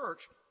Catholic church,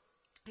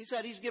 he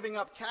said he's giving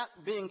up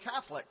being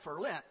Catholic for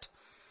Lent.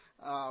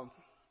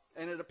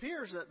 And it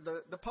appears that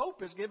the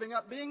Pope is giving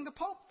up being the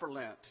Pope for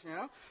Lent, you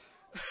know.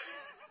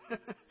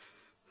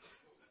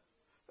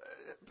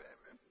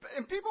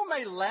 And people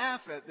may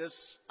laugh at this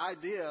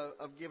idea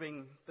of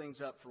giving things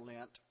up for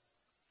Lent,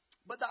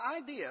 but the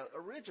idea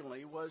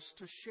originally was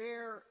to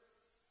share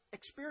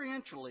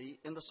experientially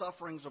in the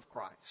sufferings of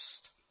Christ.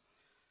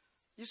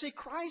 You see,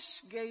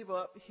 Christ gave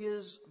up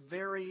his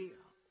very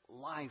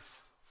life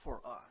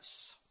for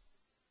us.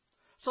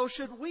 So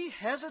should we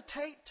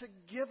hesitate to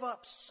give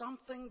up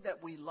something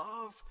that we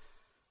love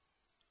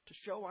to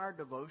show our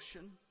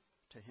devotion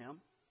to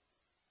him?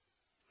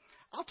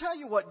 I'll tell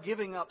you what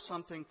giving up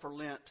something for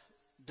Lent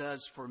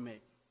does for me.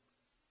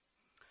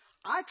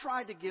 I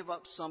try to give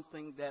up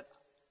something that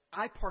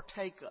I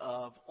partake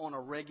of on a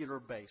regular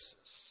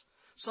basis.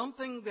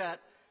 Something that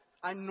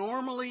I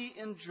normally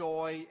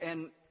enjoy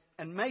and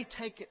may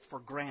take it for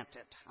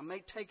granted. I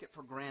may take it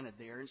for granted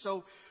there. And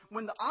so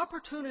when the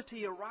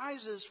opportunity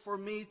arises for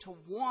me to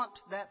want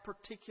that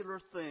particular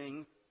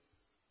thing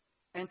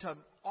and to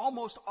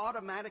almost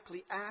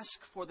automatically ask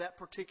for that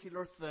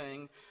particular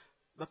thing,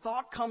 the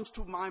thought comes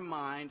to my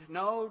mind,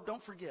 no,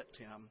 don't forget,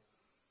 Tim,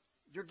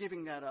 you're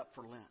giving that up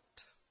for Lent.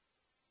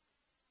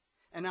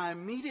 And I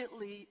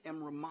immediately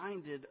am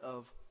reminded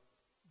of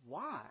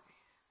why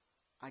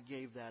I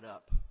gave that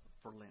up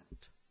for Lent.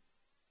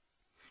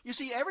 You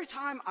see, every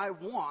time I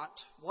want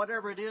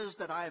whatever it is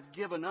that I have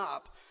given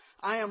up,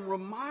 I am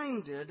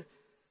reminded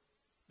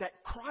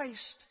that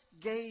Christ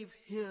gave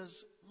his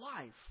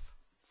life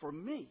for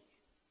me.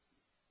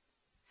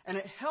 And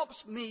it helps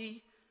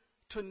me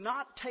to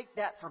not take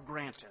that for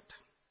granted.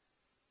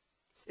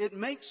 It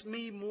makes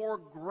me more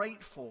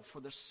grateful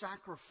for the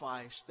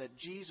sacrifice that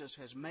Jesus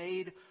has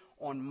made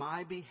on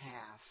my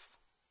behalf.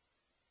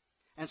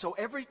 And so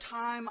every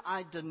time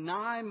I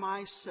deny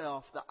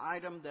myself the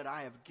item that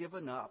I have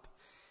given up,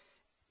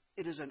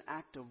 it is an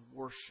act of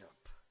worship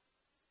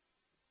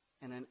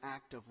and an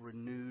act of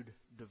renewed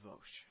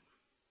devotion.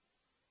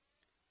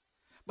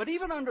 But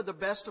even under the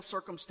best of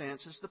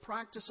circumstances, the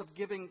practice of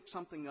giving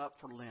something up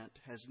for Lent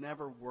has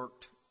never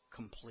worked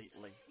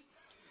completely.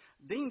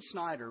 Dean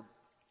Snyder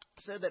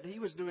said that he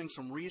was doing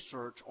some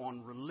research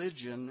on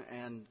religion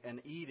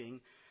and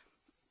eating.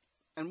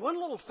 And one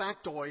little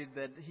factoid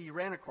that he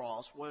ran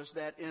across was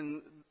that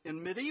in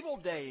medieval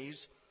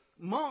days,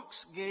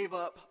 monks gave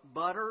up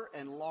butter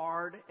and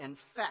lard and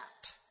fat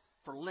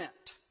for Lent.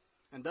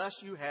 And thus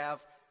you have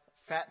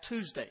Fat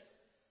Tuesday.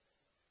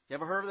 You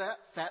ever heard of that?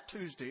 Fat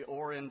Tuesday,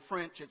 or in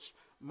French it's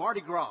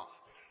Mardi Gras.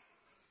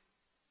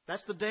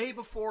 That's the day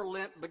before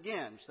Lent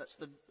begins.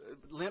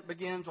 Lent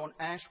begins on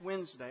Ash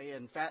Wednesday,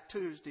 and Fat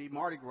Tuesday,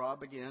 Mardi Gras,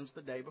 begins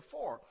the day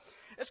before.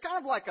 It's kind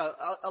of like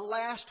a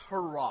last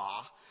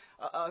hurrah,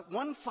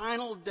 one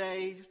final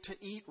day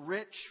to eat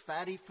rich,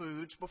 fatty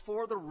foods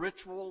before the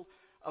ritual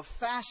of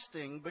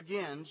fasting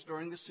begins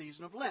during the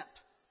season of Lent.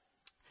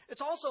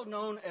 It's also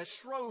known as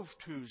Shrove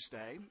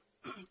Tuesday,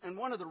 and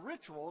one of the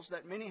rituals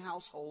that many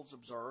households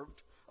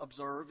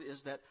observe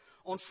is that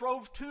on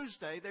Shrove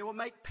Tuesday they will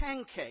make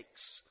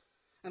pancakes.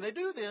 And they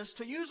do this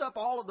to use up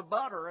all of the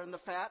butter and the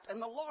fat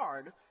and the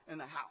lard in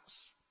the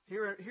house.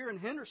 Here in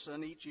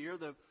Henderson each year,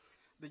 the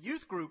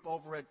youth group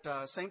over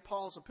at St.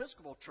 Paul's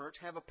Episcopal Church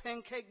have a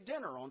pancake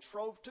dinner on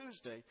Shrove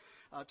Tuesday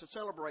to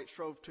celebrate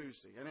Shrove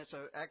Tuesday. And it's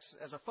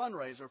as a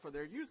fundraiser for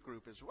their youth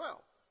group as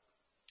well.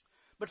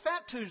 But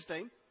Fat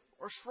Tuesday,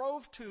 or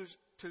Shrove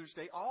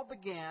Tuesday, all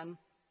began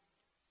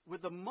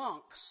with the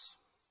monks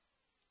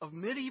of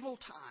medieval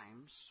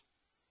times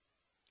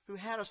who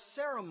had a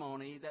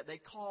ceremony that they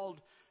called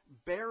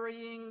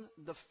burying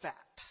the fat.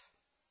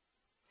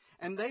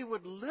 And they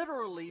would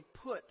literally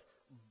put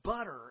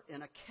butter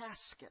in a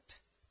casket,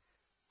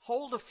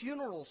 hold a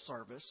funeral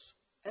service,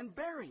 and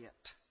bury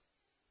it.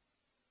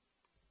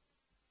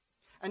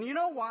 And you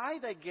know why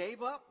they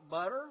gave up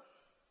butter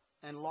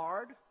and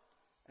lard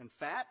and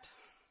fat?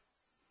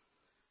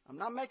 I'm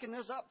not making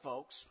this up,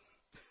 folks.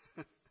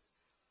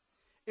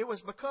 It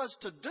was because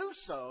to do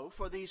so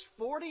for these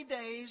 40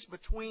 days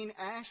between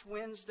Ash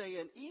Wednesday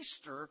and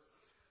Easter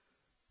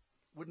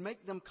would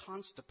make them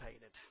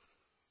constipated.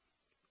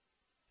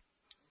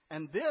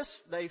 And this,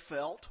 they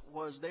felt,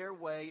 was their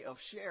way of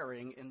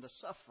sharing in the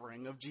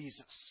suffering of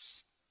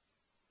Jesus.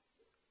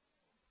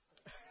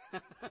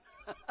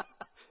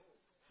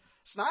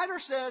 Snyder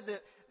said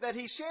that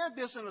he shared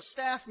this in a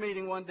staff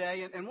meeting one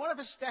day, and one of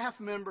his staff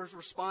members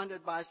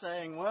responded by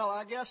saying, "Well,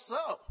 I guess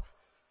so."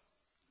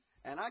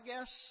 And I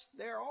guess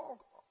there are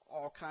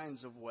all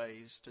kinds of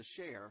ways to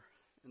share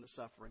in the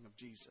suffering of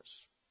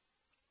Jesus.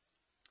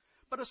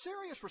 But a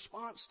serious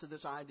response to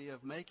this idea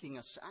of making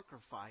a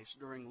sacrifice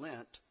during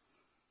Lent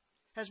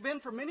has been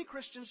for many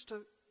Christians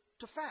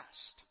to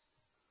fast.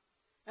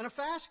 And a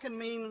fast can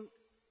mean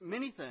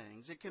many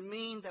things. It can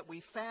mean that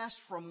we fast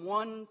from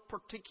one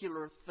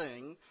particular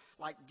thing,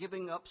 like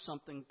giving up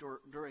something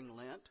during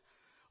Lent.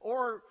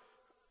 Or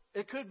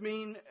it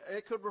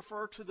could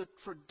refer to the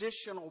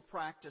traditional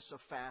practice of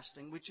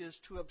fasting, which is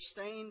to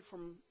abstain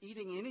from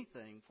eating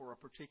anything for a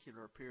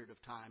particular period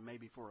of time,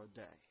 maybe for a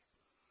day.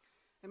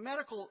 And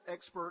medical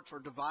experts are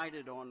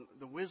divided on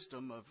the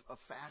wisdom of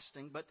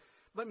fasting, but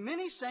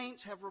many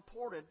saints have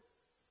reported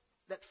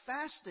that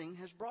fasting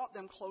has brought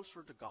them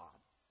closer to God.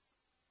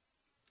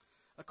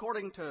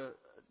 According to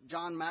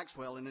John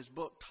Maxwell in his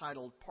book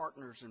titled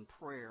Partners in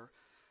Prayer,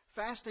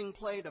 fasting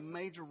played a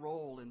major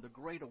role in the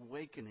Great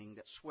Awakening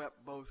that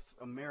swept both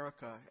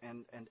America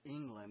and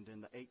England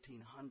in the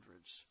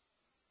 1800s.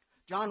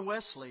 John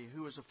Wesley,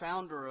 who was a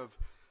founder of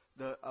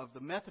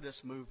the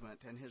Methodist movement,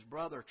 and his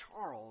brother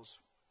Charles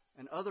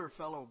and other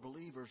fellow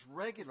believers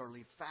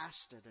regularly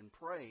fasted and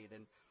prayed.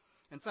 And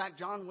in fact,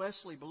 John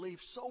Wesley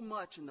believed so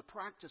much in the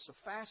practice of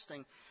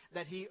fasting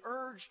that he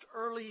urged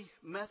early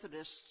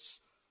Methodists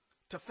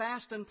to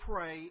fast and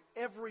pray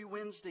every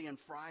Wednesday and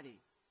Friday.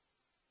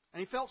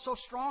 And he felt so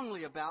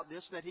strongly about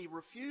this that he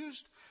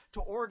refused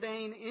to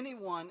ordain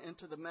anyone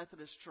into the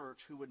Methodist Church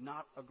who would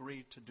not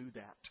agree to do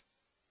that.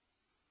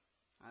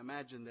 I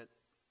imagine that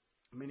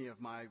many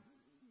of my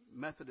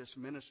Methodist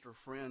minister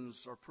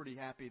friends are pretty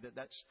happy that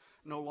that's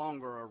no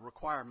longer a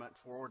requirement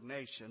for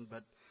ordination.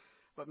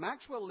 But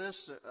Maxwell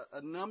lists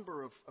a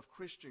number of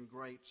Christian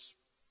greats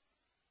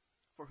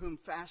for whom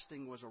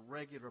fasting was a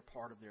regular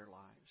part of their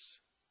lives.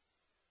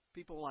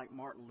 People like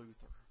Martin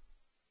Luther,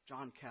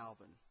 John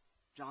Calvin,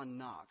 John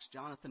Knox,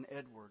 Jonathan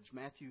Edwards,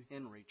 Matthew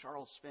Henry,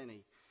 Charles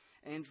Finney,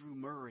 Andrew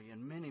Murray,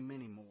 and many,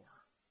 many more.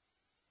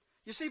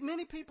 You see,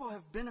 many people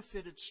have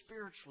benefited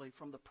spiritually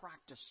from the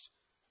practice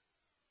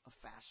of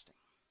fasting.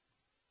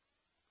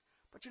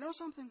 But you know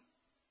something?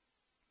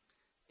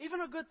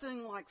 Even a good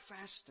thing like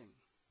fasting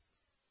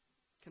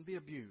can be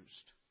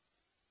abused.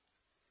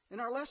 In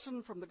our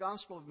lesson from the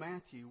Gospel of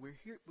Matthew,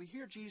 we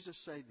hear Jesus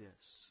say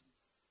this: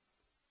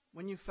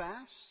 when you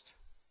fast,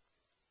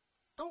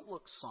 don't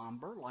look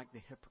somber like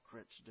the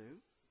hypocrites do,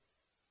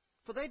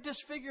 for they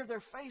disfigure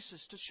their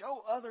faces to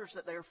show others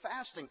that they are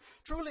fasting.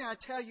 Truly, I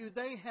tell you,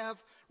 they have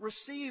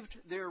received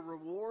their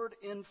reward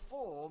in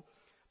full.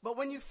 But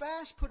when you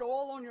fast, put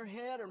oil on your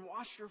head and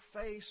wash your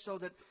face so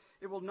that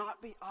it will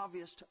not be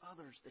obvious to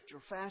others that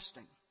you're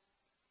fasting,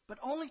 but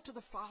only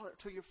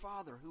to your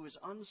Father who is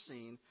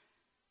unseen,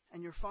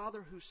 and your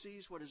Father who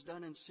sees what is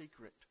done in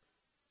secret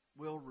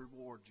will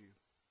reward you.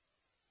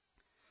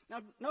 Now,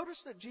 notice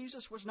that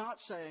Jesus was not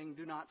saying,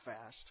 do not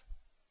fast.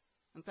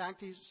 In fact,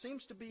 he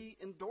seems to be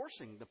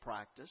endorsing the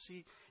practice.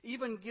 He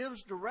even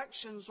gives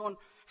directions on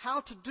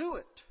how to do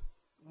it.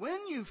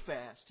 When you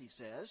fast, he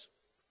says,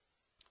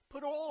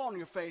 put oil on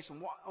your face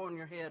and on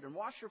your head and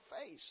wash your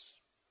face.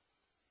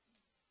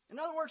 In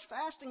other words,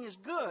 fasting is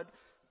good,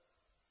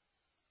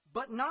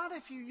 but not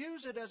if you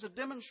use it as a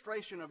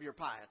demonstration of your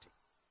piety.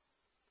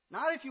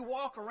 Not if you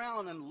walk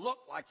around and look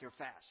like you're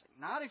fasting.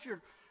 Not if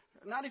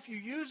you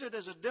use it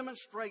as a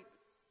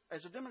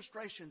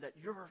demonstration that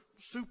you're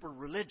super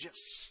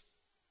religious.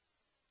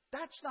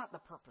 That's not the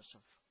purpose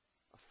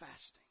of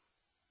fasting.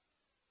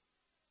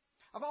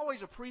 I've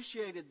always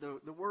appreciated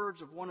the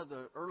words of one of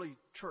the early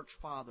church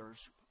fathers,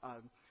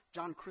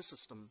 John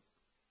Chrysostom.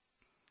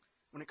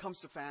 When it comes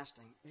to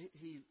fasting,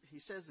 he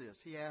says this.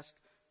 He asks,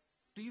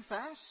 do you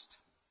fast?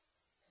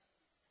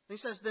 And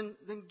he says, then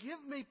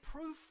give me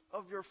proof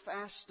of your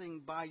fasting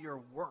by your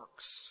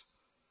works.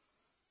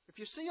 If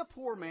you see a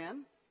poor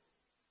man,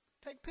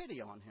 take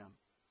pity on him.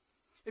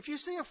 If you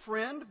see a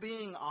friend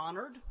being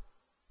honored,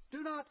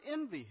 do not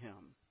envy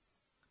him.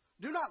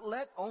 Do not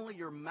let only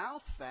your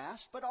mouth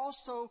fast, but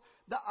also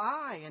the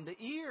eye and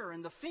the ear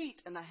and the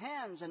feet and the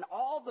hands and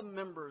all the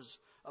members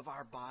of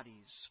our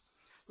bodies.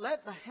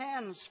 Let the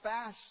hands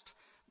fast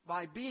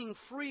by being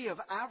free of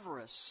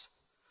avarice.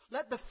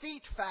 Let the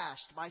feet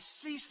fast by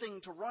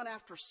ceasing to run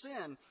after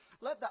sin.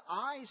 Let the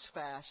eyes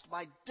fast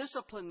by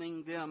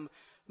disciplining them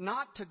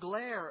not to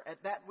glare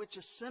at that which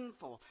is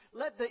sinful.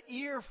 Let the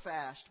ear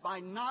fast by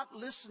not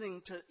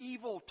listening to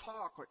evil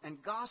talk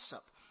and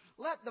gossip.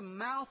 Let the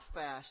mouth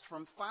fast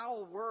from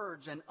foul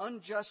words and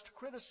unjust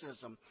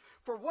criticism.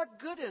 For what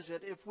good is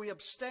it if we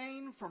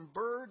abstain from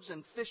birds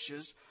and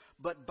fishes,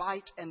 but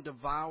bite and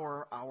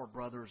devour our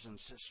brothers and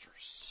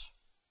sisters?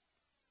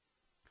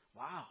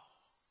 Wow.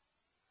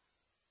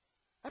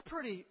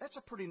 That's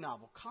a pretty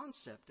novel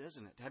concept,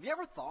 isn't it? Have you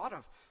ever thought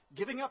of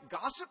giving up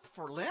gossip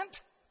for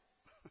Lent?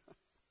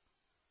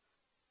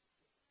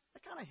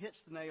 That kind of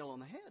hits the nail on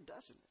the head,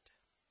 doesn't it?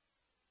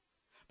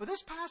 But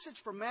this passage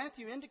from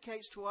Matthew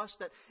indicates to us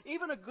that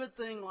even a good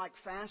thing like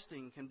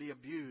fasting can be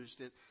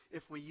abused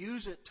if we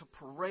use it to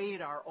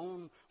parade our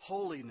own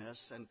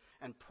holiness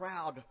and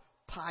proud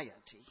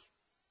piety.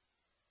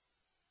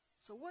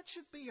 So what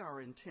should be our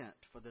intent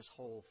for this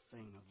whole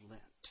thing of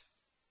Lent?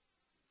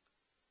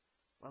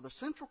 Well, the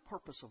central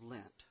purpose of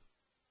Lent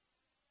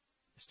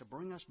is to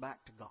bring us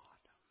back to God.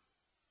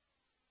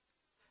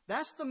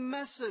 That's the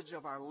message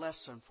of our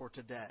lesson for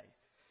today.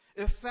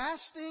 If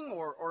fasting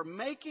or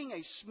making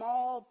a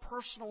small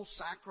personal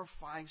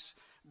sacrifice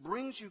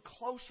brings you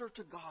closer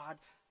to God,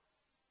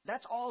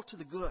 that's all to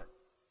the good.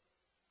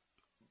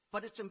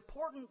 But it's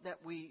important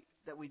that we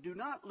do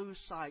not lose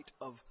sight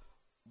of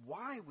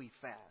why we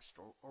fast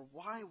or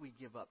why we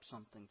give up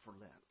something for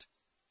Lent.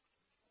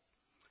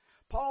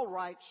 Paul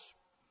writes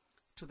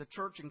to the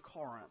church in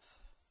Corinth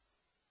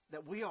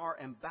that we are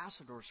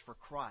ambassadors for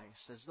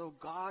Christ, as though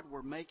God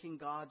were making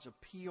God's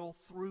appeal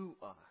through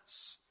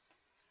us.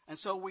 And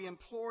so we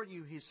implore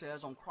you, he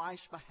says, on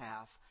Christ's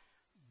behalf,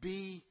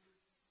 be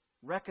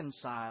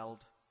reconciled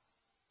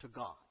to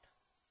God.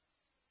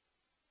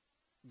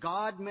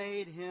 God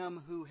made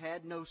him who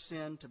had no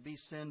sin to be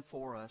sin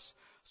for us,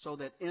 so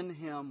that in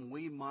him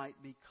we might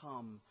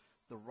become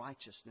the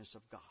righteousness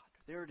of God.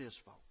 There it is,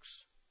 folks.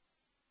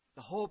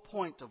 The whole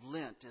point of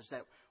Lent is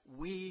that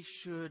we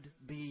should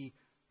be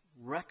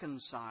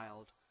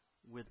reconciled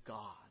with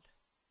God.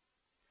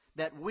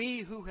 That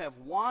we who have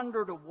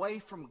wandered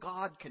away from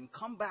God can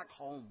come back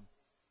home.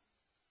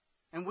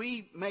 And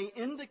we may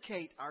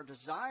indicate our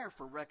desire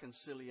for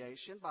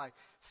reconciliation by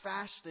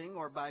fasting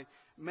or by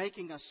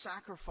making a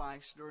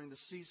sacrifice during the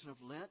season of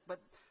Lent,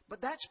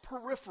 but that's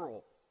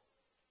peripheral.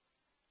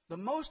 The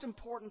most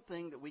important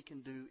thing that we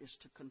can do is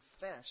to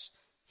confess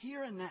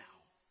here and now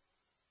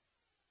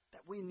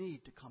that we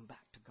need to come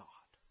back to God.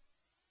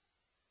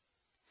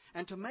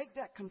 And to make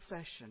that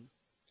confession,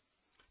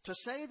 to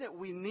say that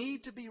we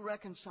need to be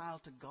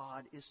reconciled to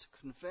God, is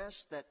to confess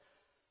that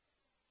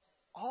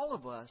all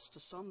of us, to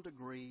some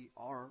degree,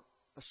 are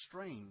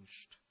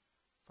estranged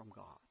from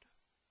God.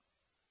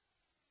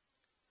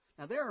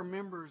 Now, there are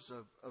members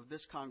of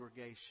this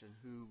congregation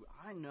who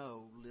I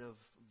know live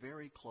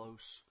very close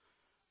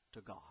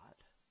to God,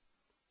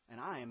 and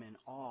I am in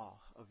awe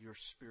of your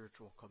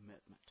spiritual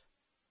commitment.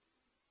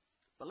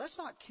 But let's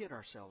not kid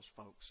ourselves,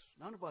 folks.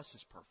 None of us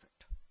is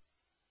perfect.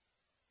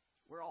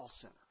 We're all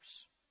sinners.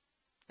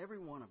 Every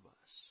one of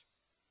us.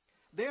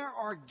 There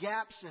are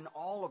gaps in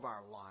all of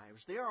our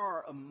lives. There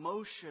are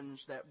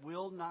emotions that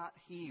will not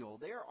heal.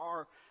 There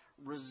are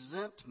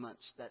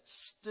resentments that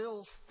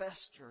still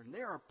fester. And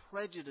there are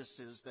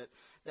prejudices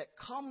that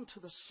come to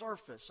the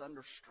surface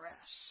under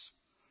stress.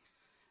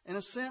 In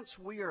a sense,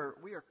 we are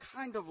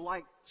kind of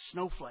like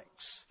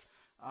snowflakes.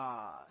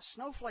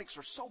 Snowflakes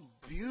are so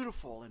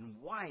beautiful and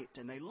white,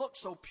 and they look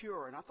so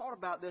pure. And I thought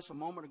about this a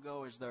moment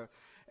ago as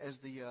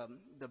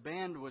the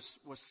band was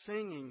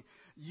singing.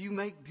 You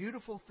make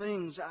beautiful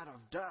things out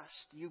of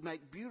dust. You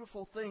make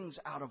beautiful things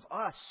out of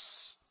us.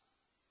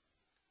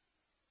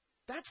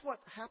 That's what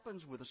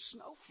happens with a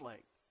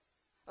snowflake.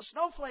 A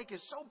snowflake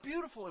is so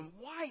beautiful and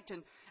white,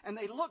 and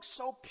they look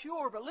so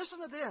pure. But listen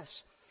to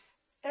this.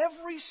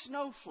 Every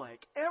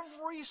snowflake,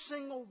 every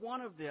single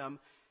one of them,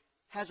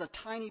 has a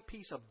tiny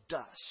piece of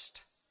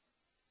dust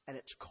at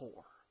its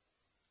core.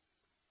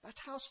 That's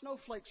how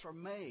snowflakes are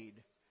made.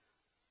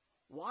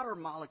 Water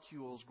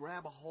molecules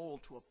grab a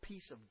hold to a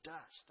piece of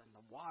dust, and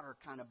the water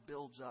kind of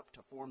builds up to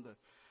form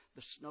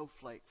the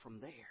snowflake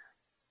from there.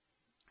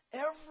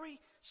 Every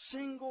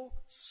single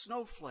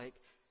snowflake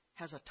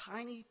has a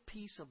tiny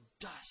piece of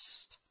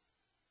dust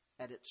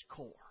at its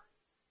core.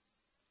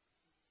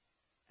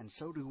 And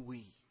so do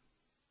we.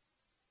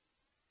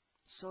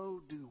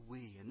 So do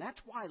we. And that's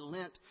why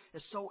Lent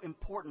is so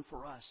important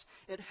for us.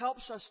 It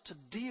helps us to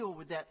deal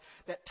with that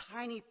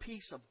tiny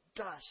piece of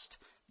dust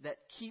that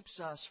keeps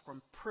us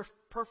from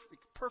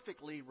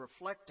perfectly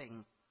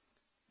reflecting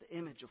the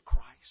image of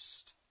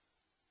Christ.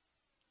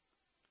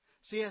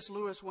 C.S.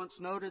 Lewis once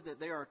noted that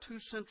there are two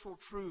central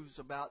truths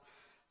about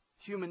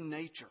human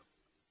nature.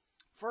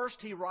 First,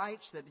 he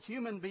writes that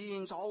human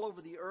beings all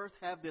over the earth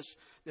have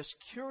this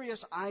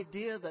curious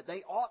idea that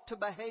they ought to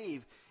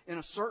behave in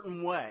a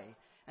certain way.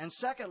 And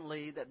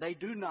secondly, that they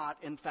do not,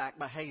 in fact,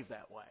 behave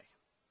that way.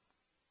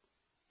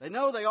 They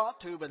know they ought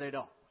to, but they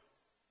don't.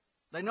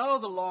 They know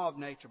the law of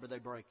nature, but they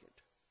break it.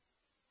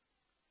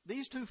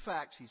 These two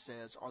facts, he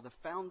says, are the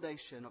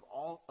foundation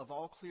of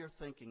all clear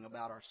thinking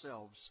about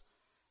ourselves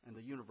and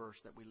the universe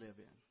that we live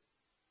in.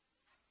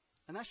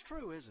 And that's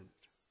true, isn't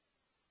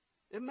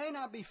it? It may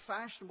not be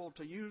fashionable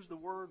to use the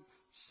word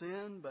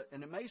sin,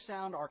 and it may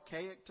sound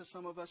archaic to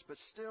some of us, but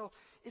still,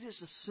 it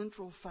is a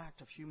central fact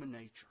of human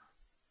nature.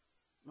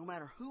 No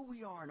matter who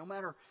we are, no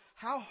matter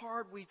how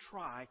hard we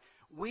try,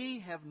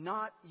 we have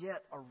not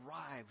yet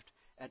arrived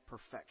at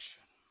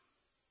perfection.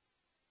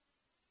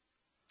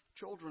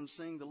 Children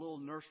sing the little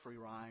nursery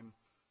rhyme,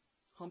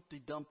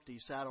 Humpty Dumpty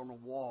sat on a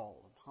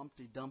wall, and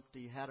Humpty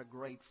Dumpty had a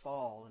great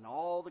fall, and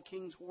all the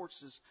king's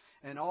horses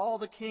and all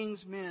the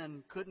king's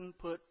men couldn't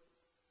put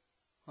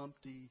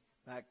Humpty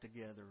back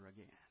together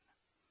again.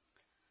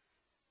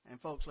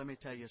 And folks, let me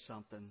tell you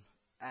something.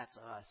 That's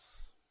us.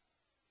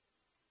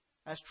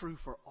 That's true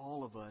for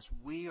all of us.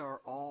 We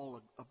are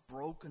all a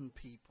broken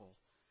people.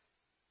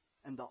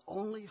 And the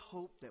only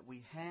hope that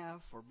we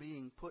have for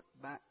being put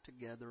back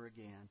together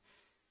again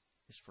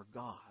is for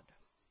God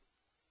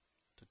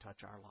to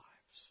touch our lives.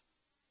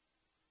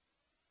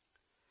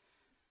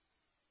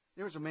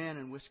 There was a man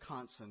in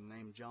Wisconsin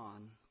named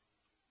John.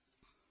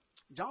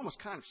 John was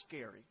kind of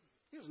scary.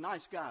 He was a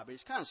nice guy, but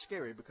he's kind of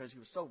scary because he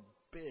was so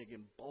big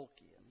and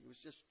bulky, and he was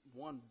just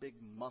one big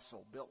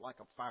muscle built like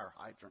a fire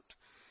hydrant.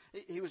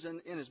 He was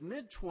in his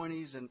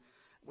mid-20s and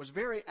was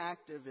very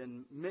active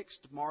in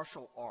mixed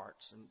martial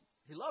arts, and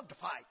he loved to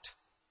fight,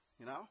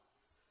 you know.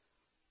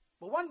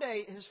 But one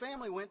day, his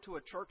family went to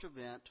a church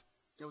event.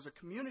 It was a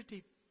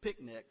community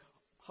picnic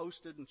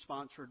hosted and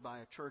sponsored by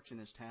a church in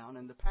his town,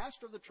 and the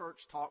pastor of the church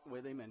talked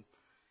with him and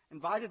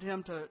invited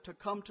him to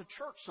come to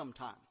church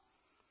sometime.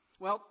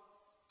 Well,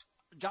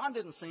 John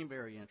didn't seem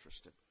very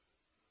interested.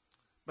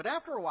 But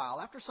after a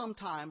while, after some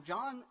time,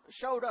 John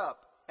showed up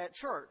at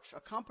church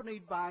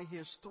accompanied by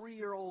his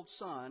 3-year-old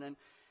son,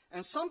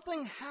 and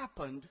something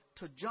happened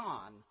to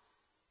John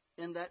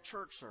in that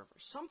church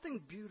service.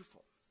 Something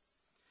beautiful.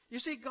 You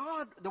see,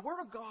 the Word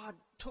of God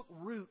took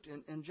root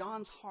in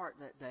John's heart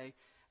that day,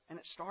 and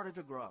it started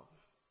to grow.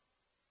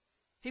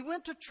 He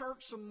went to church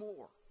some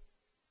more.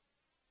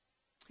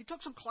 He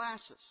took some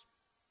classes,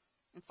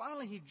 and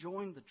finally he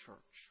joined the church.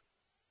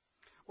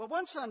 Well,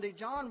 one Sunday,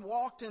 John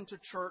walked into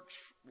church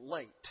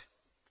late.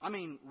 I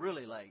mean,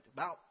 really late.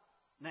 About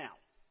now,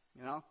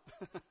 you know.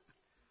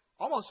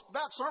 Almost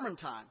about sermon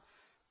time.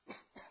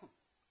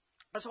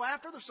 And so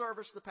after the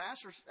service, the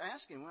pastor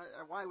asked him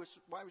why he was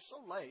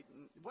so late.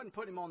 And he wasn't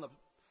putting him on the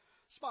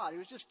spot. He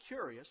was just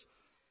curious.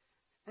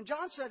 And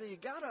John said he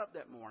got up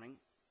that morning,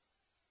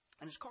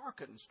 and his car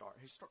couldn't start.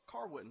 His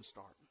car wouldn't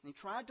start. And he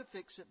tried to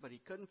fix it, but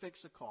he couldn't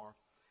fix the car.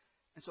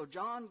 And so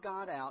John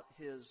got out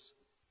his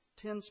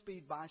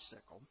 10-speed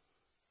bicycle,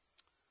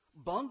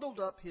 bundled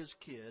up his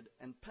kid,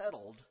 and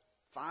pedaled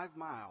 5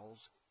 miles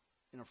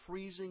in a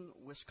freezing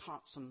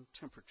Wisconsin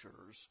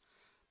temperatures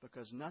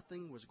because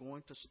nothing was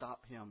going to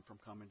stop him from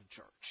coming to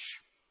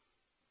church.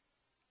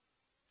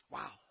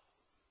 Wow.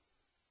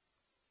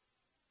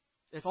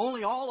 If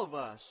only all of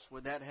us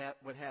would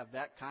have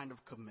that kind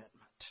of commitment.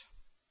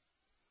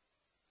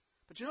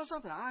 But you know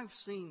something? I've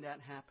seen that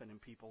happen in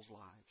people's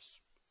lives.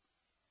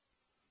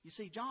 You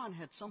see, John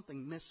had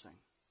something missing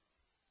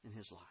in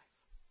his life.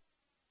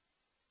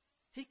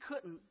 He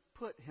couldn't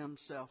put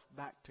himself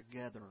back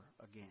together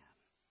again.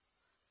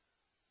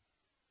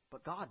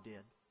 But God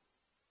did.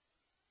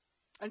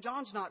 And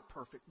John's not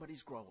perfect, but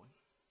he's growing.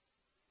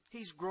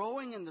 He's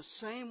growing in the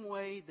same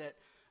way that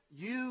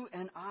you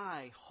and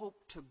I hope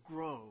to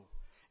grow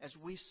as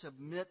we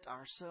submit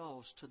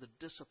ourselves to the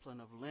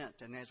discipline of Lent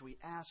and as we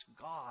ask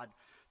God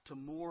to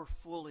more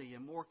fully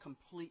and more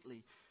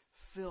completely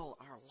fill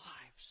our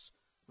lives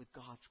with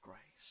God's grace.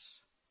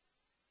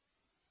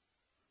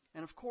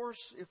 And of course,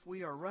 if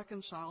we are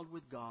reconciled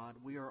with God,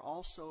 we are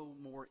also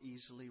more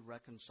easily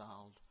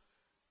reconciled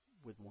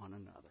with one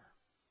another.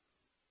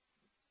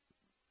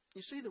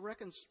 You see, the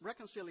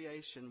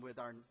reconciliation with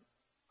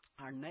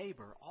our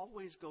neighbor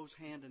always goes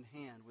hand in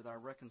hand with our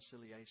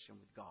reconciliation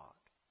with God.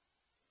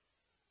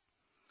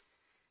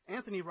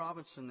 Anthony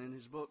Robinson, in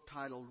his book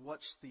titled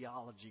What's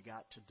Theology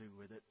Got to Do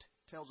with It,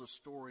 tells a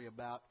story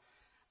about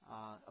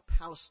a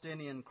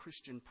Palestinian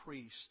Christian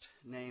priest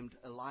named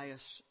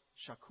Elias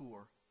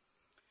Shakur.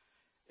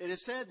 It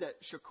is said that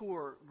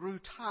Shakur grew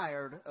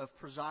tired of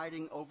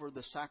presiding over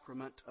the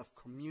sacrament of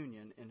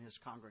communion in his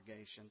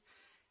congregation.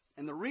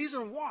 And the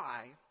reason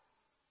why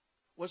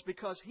was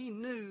because he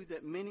knew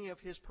that many of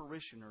his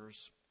parishioners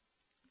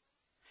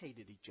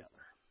hated each other.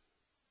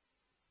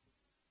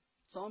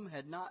 Some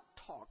had not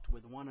talked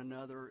with one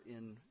another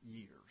in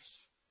years,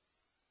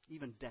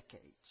 even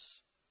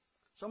decades.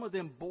 Some of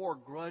them bore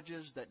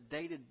grudges that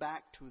dated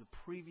back to the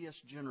previous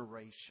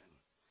generation.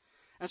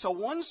 And so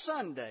one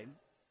Sunday,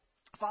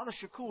 Father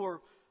Shakur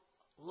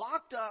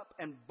locked up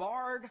and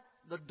barred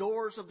the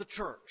doors of the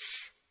church.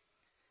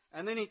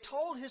 And then he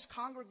told his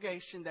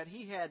congregation that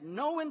he had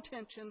no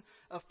intention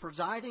of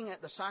presiding at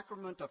the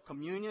sacrament of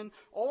communion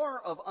or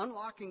of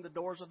unlocking the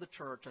doors of the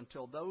church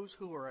until those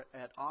who were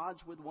at odds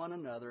with one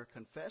another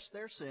confessed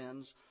their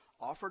sins,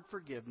 offered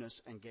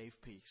forgiveness, and gave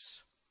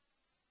peace.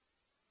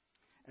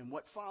 And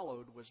what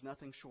followed was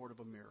nothing short of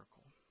a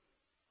miracle.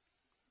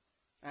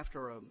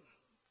 After a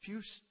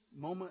few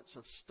moments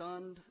of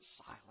stunned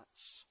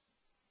silence,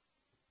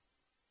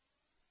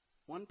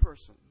 one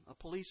person, a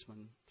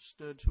policeman,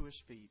 stood to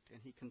his feet and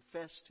he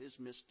confessed his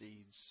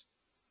misdeeds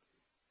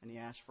and he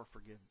asked for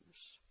forgiveness.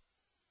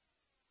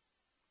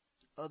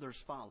 Others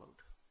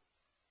followed.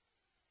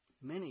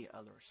 Many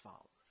others followed.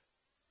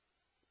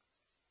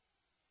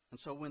 And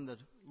so when the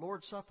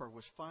Lord's Supper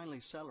was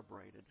finally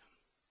celebrated,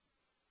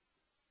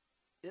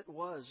 it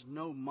was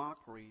no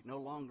mockery, no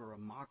longer a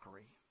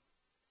mockery.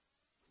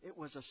 It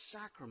was a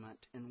sacrament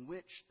in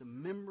which the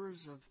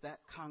members of that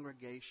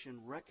congregation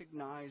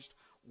recognized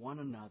one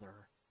another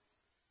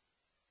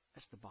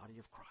as the body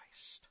of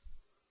Christ.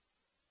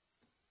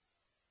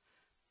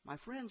 My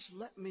friends,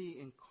 let me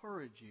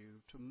encourage you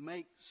to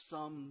make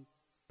some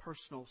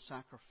personal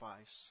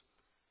sacrifice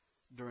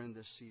during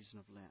this season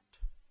of Lent.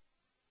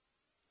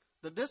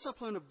 The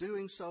discipline of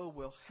doing so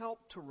will help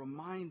to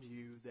remind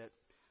you that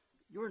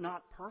you're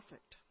not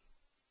perfect.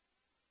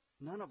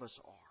 None of us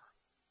are.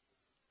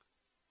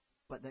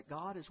 But that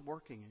God is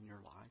working in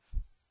your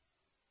life,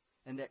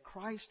 and that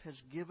Christ has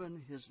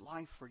given His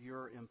life for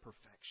your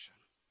imperfection.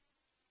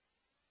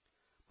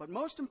 But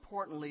most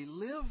importantly,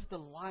 live the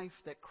life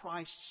that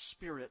Christ's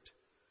Spirit,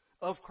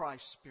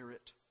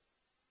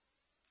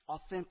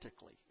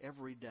 authentically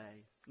every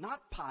day. Not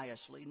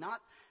piously, not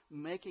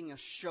making a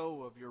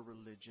show of your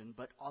religion,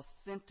 but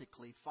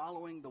authentically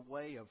following the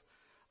way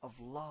of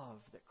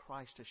love that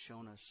Christ has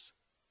shown us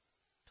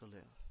to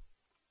live.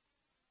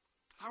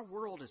 Our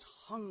world is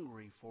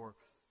hungry for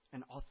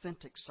an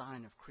authentic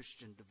sign of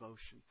Christian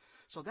devotion.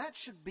 So that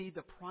should be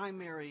the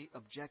primary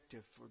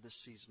objective for this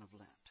season of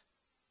Lent.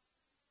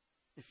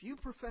 If you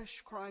profess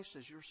Christ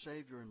as your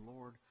Savior and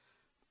Lord,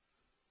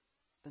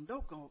 then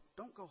don't go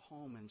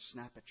home and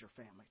snap at your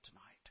family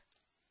tonight.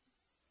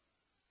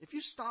 If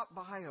you stop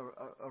by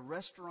a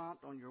restaurant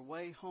on your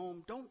way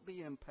home, don't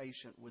be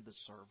impatient with the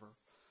server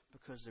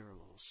because they're a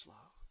little slow.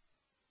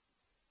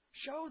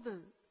 Show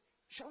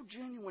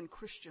genuine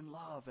Christian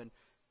love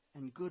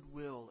and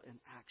goodwill in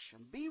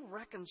action. Be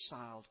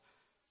reconciled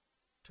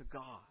to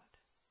God.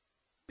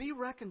 Be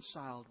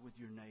reconciled with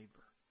your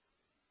neighbor.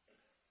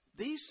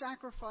 These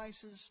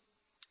sacrifices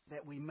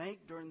that we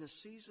make during the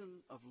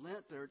season of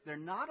Lent, they're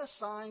not a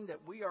sign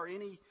that we are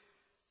any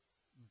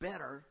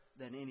better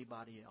than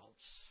anybody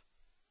else.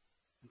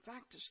 In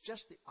fact, it's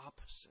just the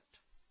opposite.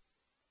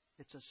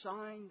 It's a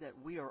sign that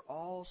we are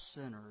all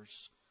sinners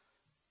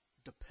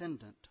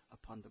dependent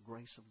upon the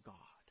grace of God.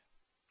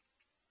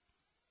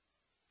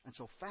 And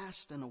so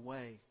fast in a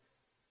way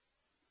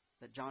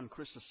that John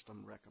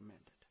Chrysostom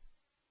recommended.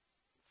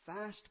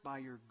 Fast by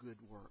your good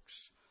works,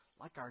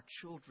 like our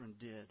children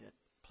did at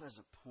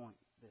Pleasant Point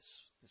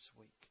this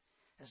week,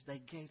 as they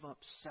gave up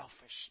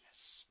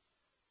selfishness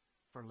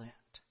for Lent.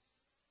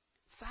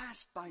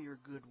 Fast by your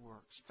good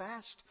works.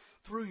 Fast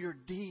through your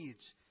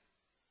deeds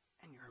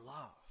and your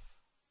love.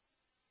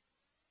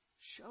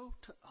 Show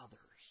to others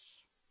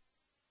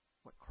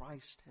what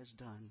Christ has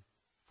done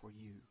for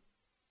you.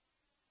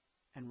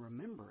 And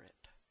remember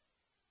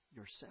it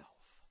yourself,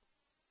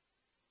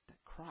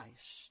 that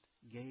Christ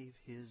gave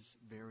His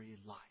very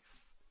life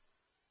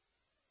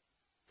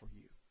for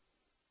you.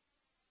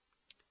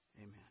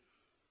 Amen.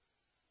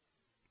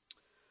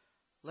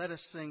 Let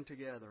us sing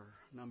together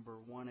number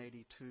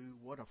 182,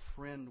 What a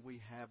Friend We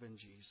Have in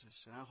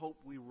Jesus. And I hope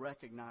we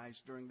recognize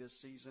during this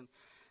season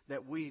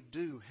that we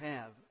do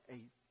have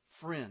a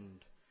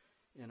friend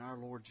in our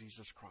Lord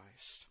Jesus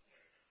Christ.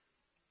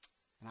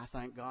 And I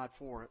thank God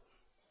for it.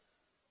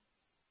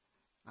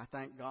 I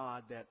thank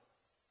God that,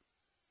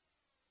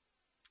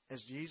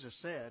 as Jesus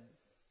said,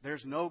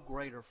 there's no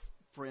greater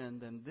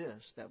friend than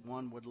this, that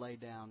one would lay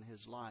down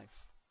his life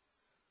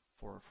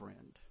for a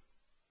friend.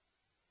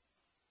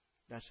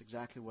 That's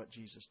exactly what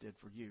Jesus did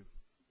for you.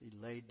 He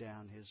laid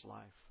down His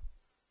life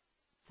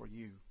for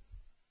you,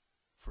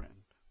 friend.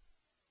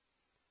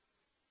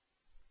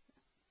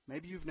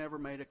 Maybe you've never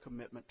made a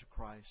commitment to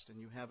Christ and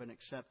you haven't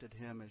accepted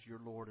Him as your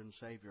Lord and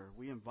Savior.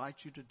 We invite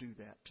you to do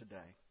that today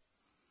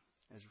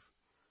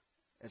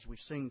as we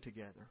sing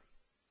together.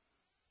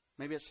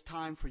 Maybe it's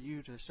time for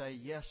you to say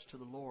yes to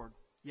the Lord.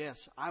 Yes,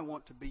 I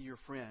want to be your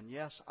friend.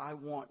 Yes, I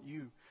want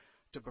you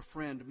to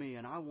befriend me,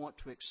 and I want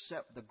to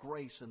accept the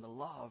grace and the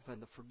love and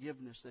the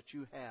forgiveness that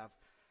you have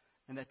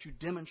and that you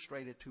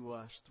demonstrated to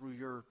us through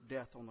your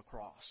death on the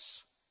cross.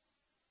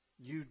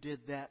 You did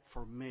that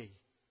for me,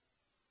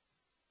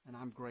 and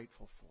I'm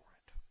grateful for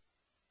it.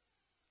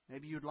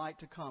 Maybe you'd like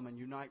to come and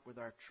unite with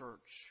our church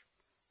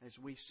as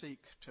we seek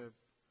to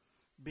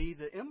be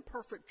the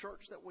imperfect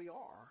church that we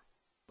are,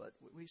 but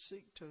we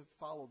seek to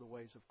follow the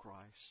ways of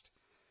Christ.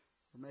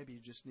 Or maybe you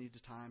just need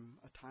a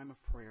time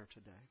of prayer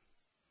today.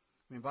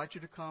 We invite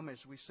you to come as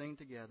we sing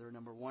together,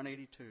 number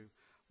 182,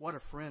 What a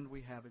Friend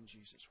We Have in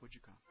Jesus. Would you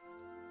come?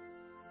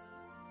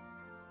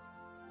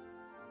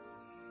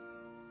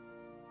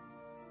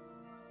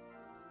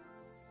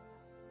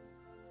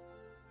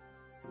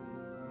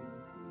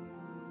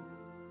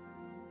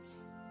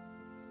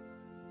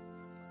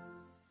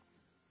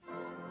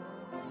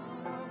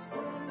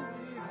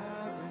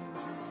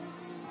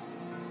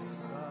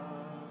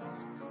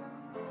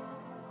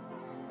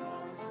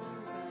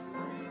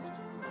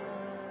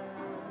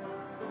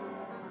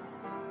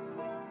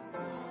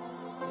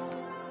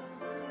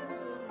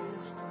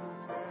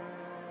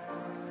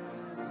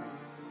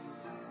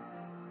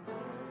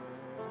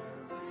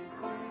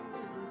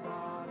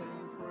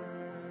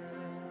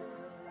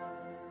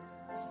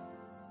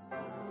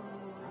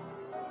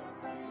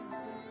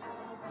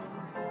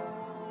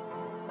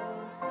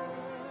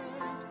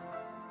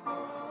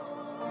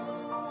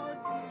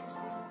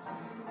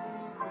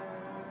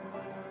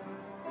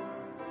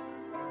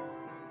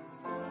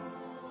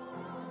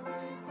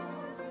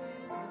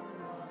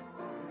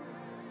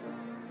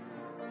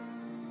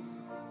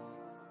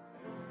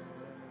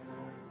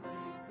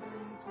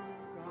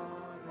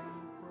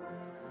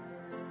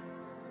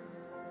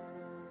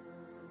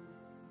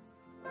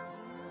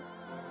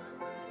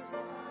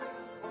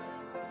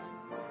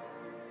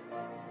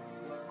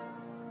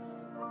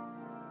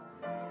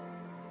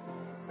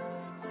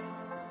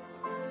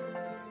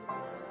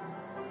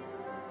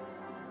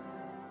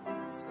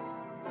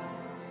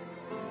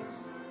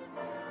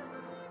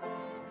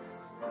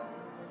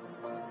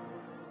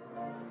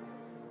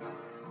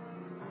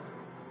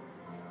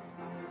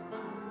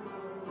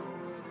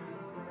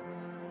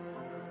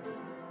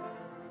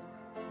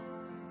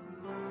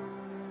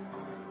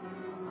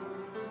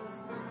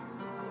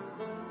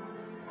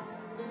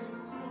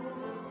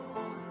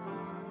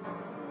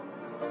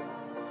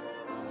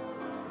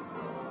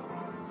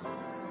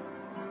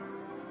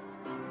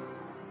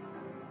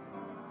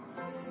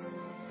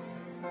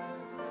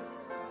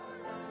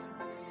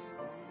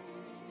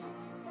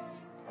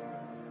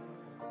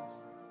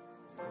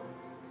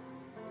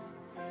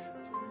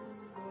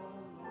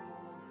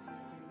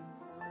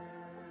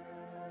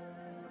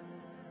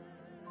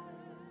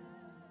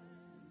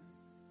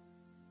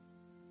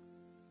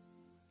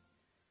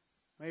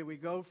 May we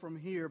go from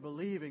here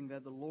believing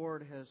that the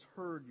Lord has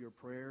heard your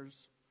prayers,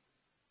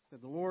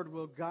 that the Lord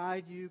will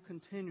guide you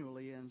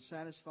continually and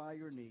satisfy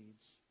your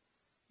needs.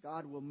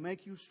 God will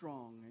make you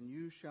strong, and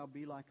you shall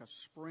be like a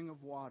spring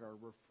of water,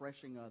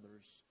 refreshing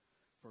others,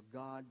 for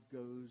God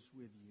goes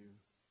with you.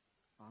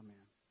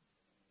 Amen.